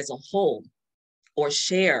taught as a whole, or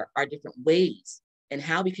share our different ways and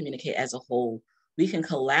how we communicate as a whole, we can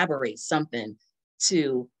collaborate something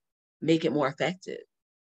to make it more effective.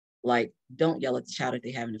 Like, don't yell at the child if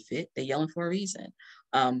they're having a fit. They're yelling for a reason.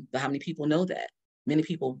 But how many people know that? Many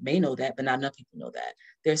people may know that, but not enough people know that.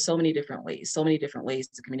 There's so many different ways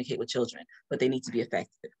to communicate with children, but they need to be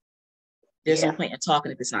effective. There's no point in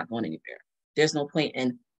talking if it's not going anywhere. There's no point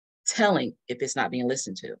in telling if it's not being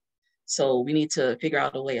listened to. So we need to figure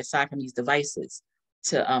out a way, aside from these devices,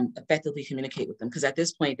 to effectively communicate with them. Because at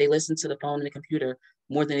this point, they listen to the phone and the computer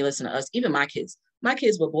more than they listen to us. Even my kids. My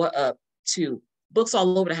kids were brought up to books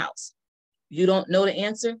all over the house. You don't know the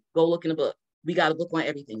answer? Go look in the book. We got a book on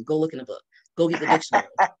everything. Go look in the book. Go get the dictionary.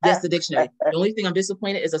 Yes, the dictionary. The only thing I'm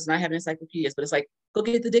disappointed is us not having encyclopedias, but it's like, go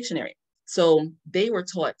get the dictionary. So they were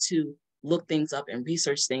taught to look things up and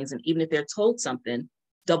research things. And even if they're told something,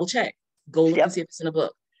 double check. Go look and see if it's in a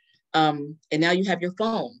book. And now you have your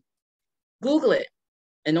phone. Google it.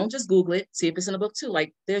 And don't just Google it. See if it's in a book too.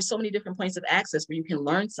 Like, there's so many different points of access where you can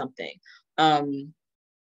learn something. And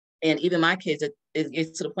even my kids,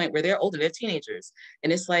 it's to the point where they're older, they're teenagers.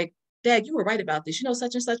 And it's like, Dad, you were right about this.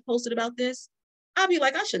 Such and such posted about this. I'll be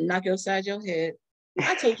like, I should knock you upside your head.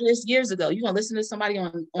 I told you this years ago. You want to listen to somebody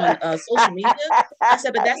on social media? I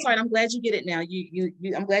said, but that's all right. I'm glad you get it now.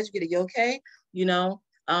 I'm glad you get it. You okay?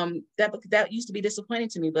 That used to be disappointing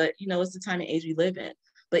to me, but it's the time and age we live in.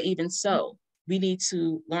 But even so, we need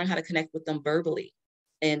to learn how to connect with them verbally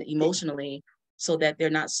and emotionally, so that they're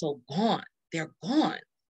not so gone. They're gone.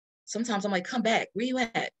 Sometimes I'm like, come back. Where you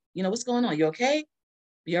at? What's going on? You okay?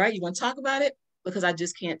 You all right? You want to talk about it? Because I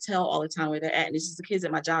just can't tell all the time where they're at. And it's just the kids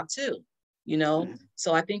at my job too,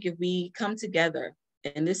 So I think if we come together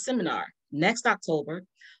in this seminar next October,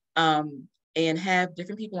 and have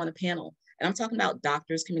different people on the panel, and I'm talking about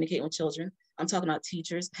doctors communicating with children. I'm talking about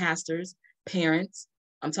teachers, pastors, parents.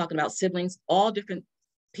 I'm talking about siblings, all different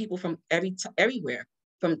people from everywhere,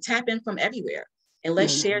 tap in from everywhere. And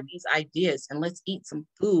let's share these ideas, and let's eat some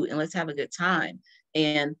food, and let's have a good time,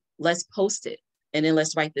 and let's post it. And then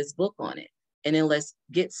let's write this book on it. And then let's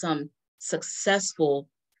get some successful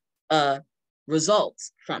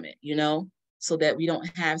results from it, so that we don't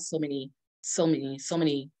have so many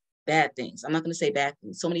bad things. I'm not going to say bad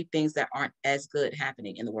things, so many things that aren't as good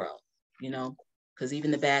happening in the world, because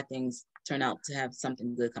even the bad things turn out to have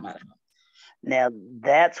something good come out of them. Now,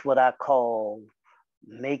 that's what I call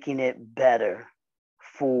making it better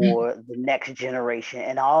for the next generation.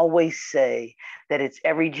 And I always say that it's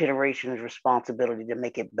every generation's responsibility to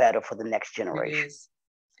make it better for the next generation. It is.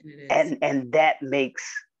 And that makes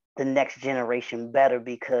the next generation better,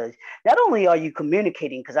 because not only are you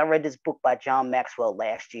communicating, because I read this book by John Maxwell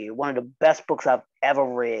last year, one of the best books I've ever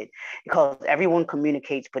read, because everyone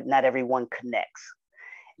communicates, but not everyone connects.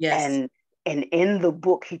 Yes. And in the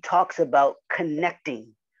book, he talks about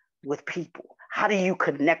connecting with people. How do you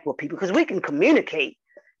connect with people? Because we can communicate,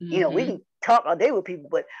 we can talk all day with people,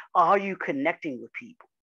 but are you connecting with people?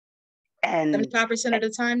 And 75% of the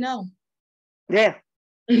time, no. Yeah.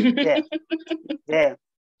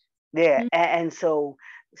 And so,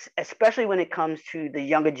 especially when it comes to the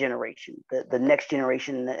younger generation, the next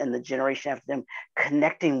generation and the generation after them,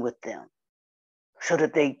 connecting with them so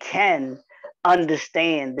that they can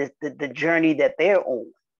understand the journey that they're on.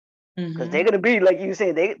 Because they're going to be, like you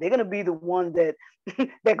said, they're going to be the ones that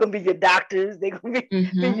they're going to be your doctors. They're going to be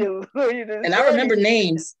your and I remember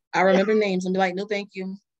names. And be like, no, thank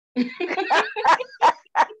you.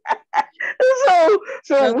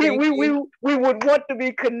 So we would want to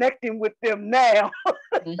be connecting with them now.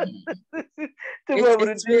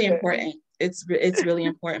 It's really important. It's really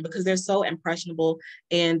important, because they're so impressionable,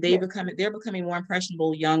 and they're becoming more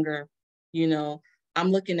impressionable younger. I'm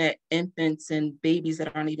looking at infants and babies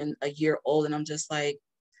that aren't even a year old, and I'm just like,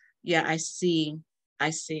 yeah, I see I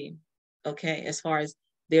see. Okay. As far as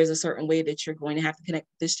there's a certain way that you're going to have to connect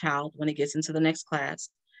with this child when it gets into the next class.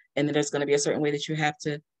 And then there's going to be a certain way that you have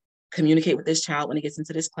to communicate with this child when it gets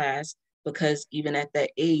into this class, because even at that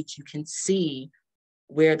age, you can see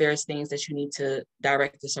where there's things that you need to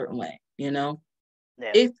direct a certain way, you know,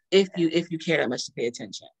 Yeah. if you care that much to pay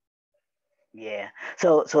attention. Yeah.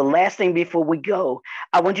 So last thing before we go,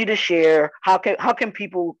 I want you to share how can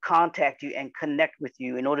people contact you and connect with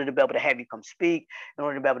you in order to be able to have you come speak, in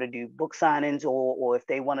order to be able to do book signings, or if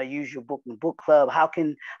they want to use your book in the book club, how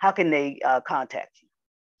can they contact you?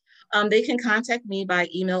 They can contact me by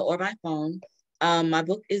email or by phone. My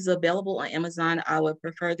book is available on Amazon. I would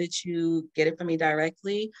prefer that you get it from me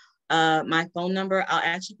directly. My phone number, I'll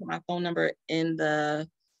actually put my phone number in the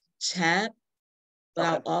chat, but Okay.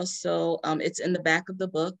 I'll also, it's in the back of the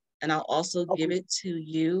book, and I'll also give Okay. it to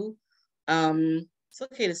you. It's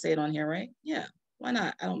okay to say it on here, right? Yeah, why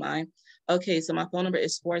not? I don't mind. Okay, so my phone number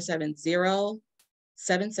is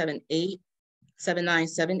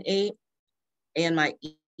 470-778-7978, and my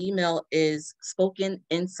email is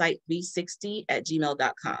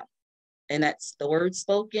spokeninsight360@gmail.com. And that's the word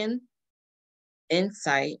spoken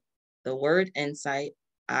insight, the word insight,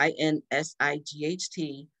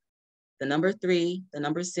 INSIGHT, the number 3, the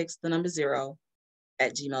number 6, the number 0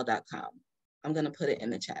 @gmail.com. I'm going to put it in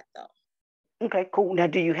the chat though. Okay, cool. Now,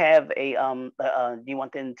 do you have do you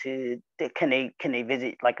want them can they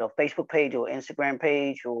visit like a Facebook page or Instagram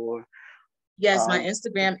page or Yes, my um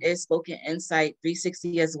Instagram is Spoken Insight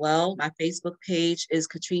 360 as well. My Facebook page is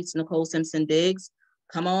Catreece Nicole Simpson-Diggs.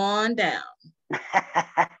 Come on down.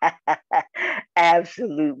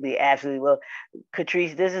 Absolutely, absolutely. Well,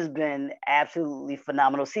 Catrice, this has been absolutely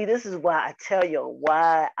phenomenal. See, this is why I tell you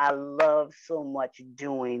why I love so much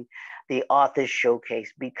doing the author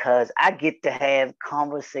showcase, because I get to have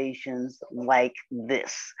conversations like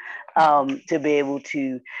this, to be able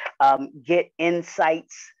to get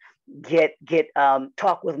insights, get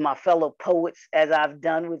talk with my fellow poets as I've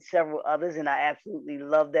done with several others, and I absolutely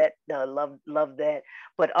love that. Love that.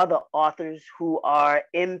 But other authors who are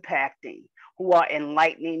impacting, who are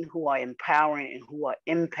enlightening, who are empowering, and who are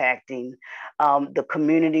impacting the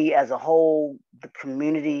community as a whole, the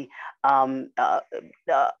community in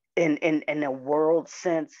a world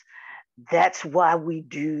sense. That's why we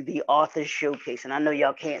do the author showcase. And I know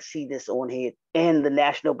y'all can't see this on here in the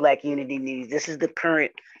National Black Unity News. This is the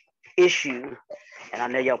current issue, and I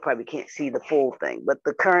know y'all probably can't see the full thing, but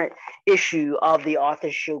the current issue of the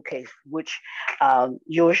author showcase, which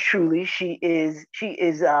yours truly, she is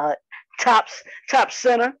top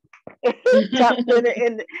center, top center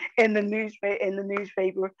in the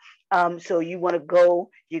newspaper. So you can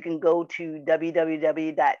go to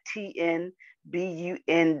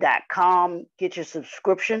www.tnbun.com, get your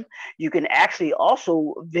subscription. You can actually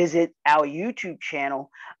also visit our YouTube channel,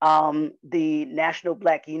 the National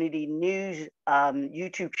Black Unity News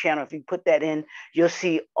YouTube channel. If you put that in, you'll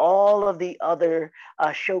see all of the other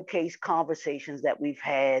showcase conversations that we've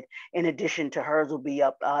had. In addition to hers, will be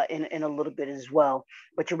up in a little bit as well.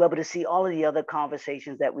 But you'll be able to see all of the other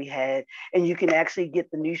conversations that we had, and you can actually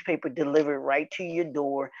get the newspaper delivered right to your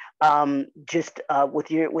door, just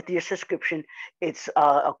with your subscription. It's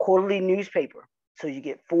a quarterly newspaper. So you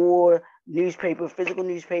get 4 physical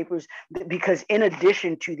newspapers, because in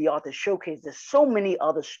addition to the author showcase, there's so many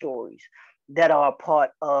other stories that are a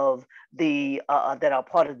part of the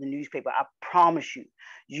newspaper. I promise you,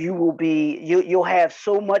 you'll have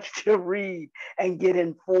so much to read and get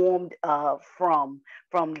informed from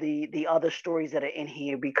the other stories that are in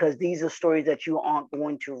here, because these are stories that you aren't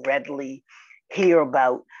going to readily hear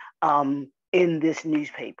about in this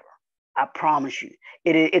newspaper. I promise you,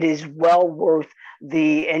 it is well worth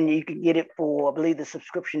and you can get it for, I believe the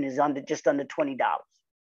subscription is just under $20.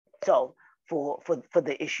 So for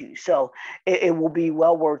the issue, so it will be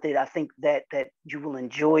well worth it. I think that you will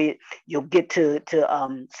enjoy it. You'll get to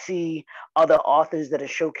see other authors that are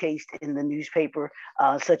showcased in the newspaper,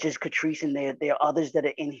 such as Catreece, and there are others that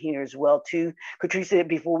are in here as well too. Catreece said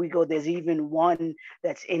before we go, there's even one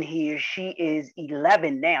that's in here. She is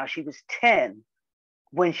 11 now. She was 10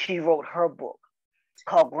 when she wrote her book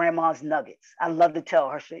called Grandma's Nuggets. I love to tell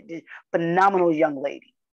her story. Phenomenal young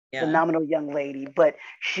lady, Yeah. phenomenal young lady. But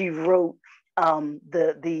she wrote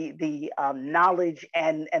the knowledge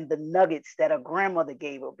and the nuggets that her grandmother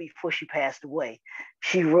gave her before she passed away.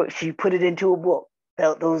 She put it into a book.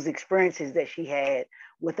 Those experiences that she had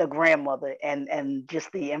with her grandmother, and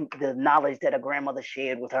just the knowledge that her grandmother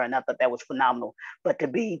shared with her, and I thought that was phenomenal. But to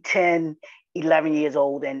be 10 11 years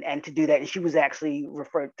old, and to do that. And she was actually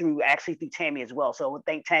referred through Tammy as well. So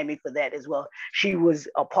thank Tammy for that as well. She was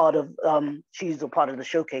a part of she's a part of the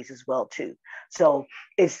showcase as well too. So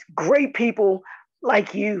it's great people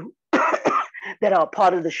like you that are a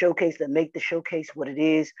part of the showcase, that make the showcase what it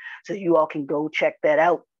is. So you all can go check that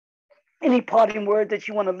out. Any parting word that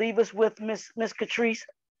you want to leave us with, Miss Catrieece,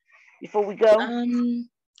 before we go?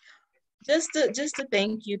 Just to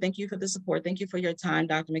thank you for the support, thank you for your time,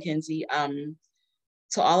 Dr. McKenzie.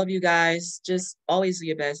 To all of you guys, just always do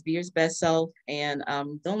your best, be your best self, and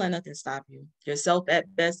don't let nothing stop you. Yourself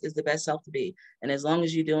at best is the best self to be, and as long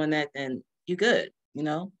as you're doing that, then you good. You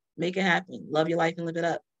know, make it happen. Love your life and live it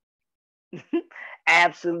up.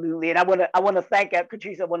 Absolutely, and I want to thank our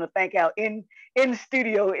Catrieece. I want to thank our in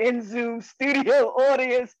studio, in Zoom studio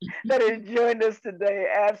audience that has joined us today.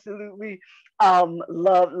 Absolutely,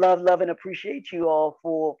 love, and appreciate you all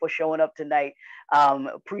for showing up tonight.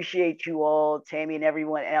 Appreciate you all, Tammy, and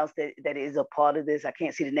everyone else that is a part of this. I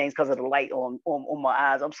can't see the names because of the light on my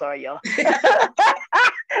eyes. I'm sorry, y'all. So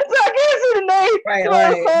I can't see the name. Right.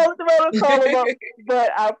 Call them up.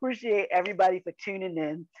 But I appreciate everybody for tuning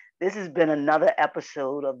in. This has been another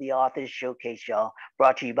episode of the Authors Showcase, y'all,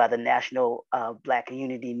 brought to you by the National Black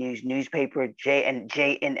Unity News newspaper,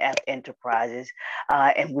 JNF Enterprises.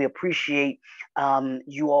 And we appreciate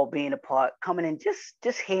you all being a part, coming in,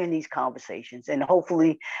 just hearing these conversations. And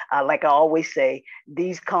hopefully, like I always say,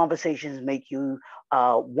 these conversations make you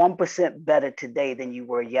 1% better today than you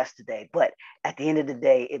were yesterday. But at the end of the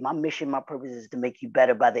day, my mission, my purpose is to make you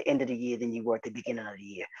better by the end of the year than you were at the beginning of the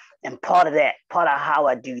year. And part of how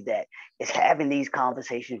I do that is having these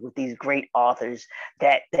conversations with these great authors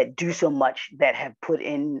that do so much, that have put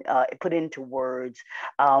into words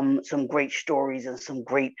some great stories and some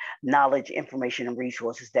great knowledge, information, and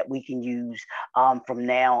resources that we can use from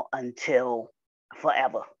now until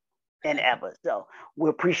forever and ever. So we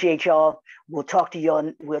appreciate y'all. We'll talk to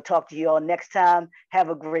y'all next time. Have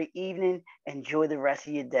a great evening. Enjoy the rest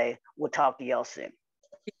of your day. We'll talk to y'all soon.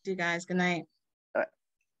 You guys. Good night.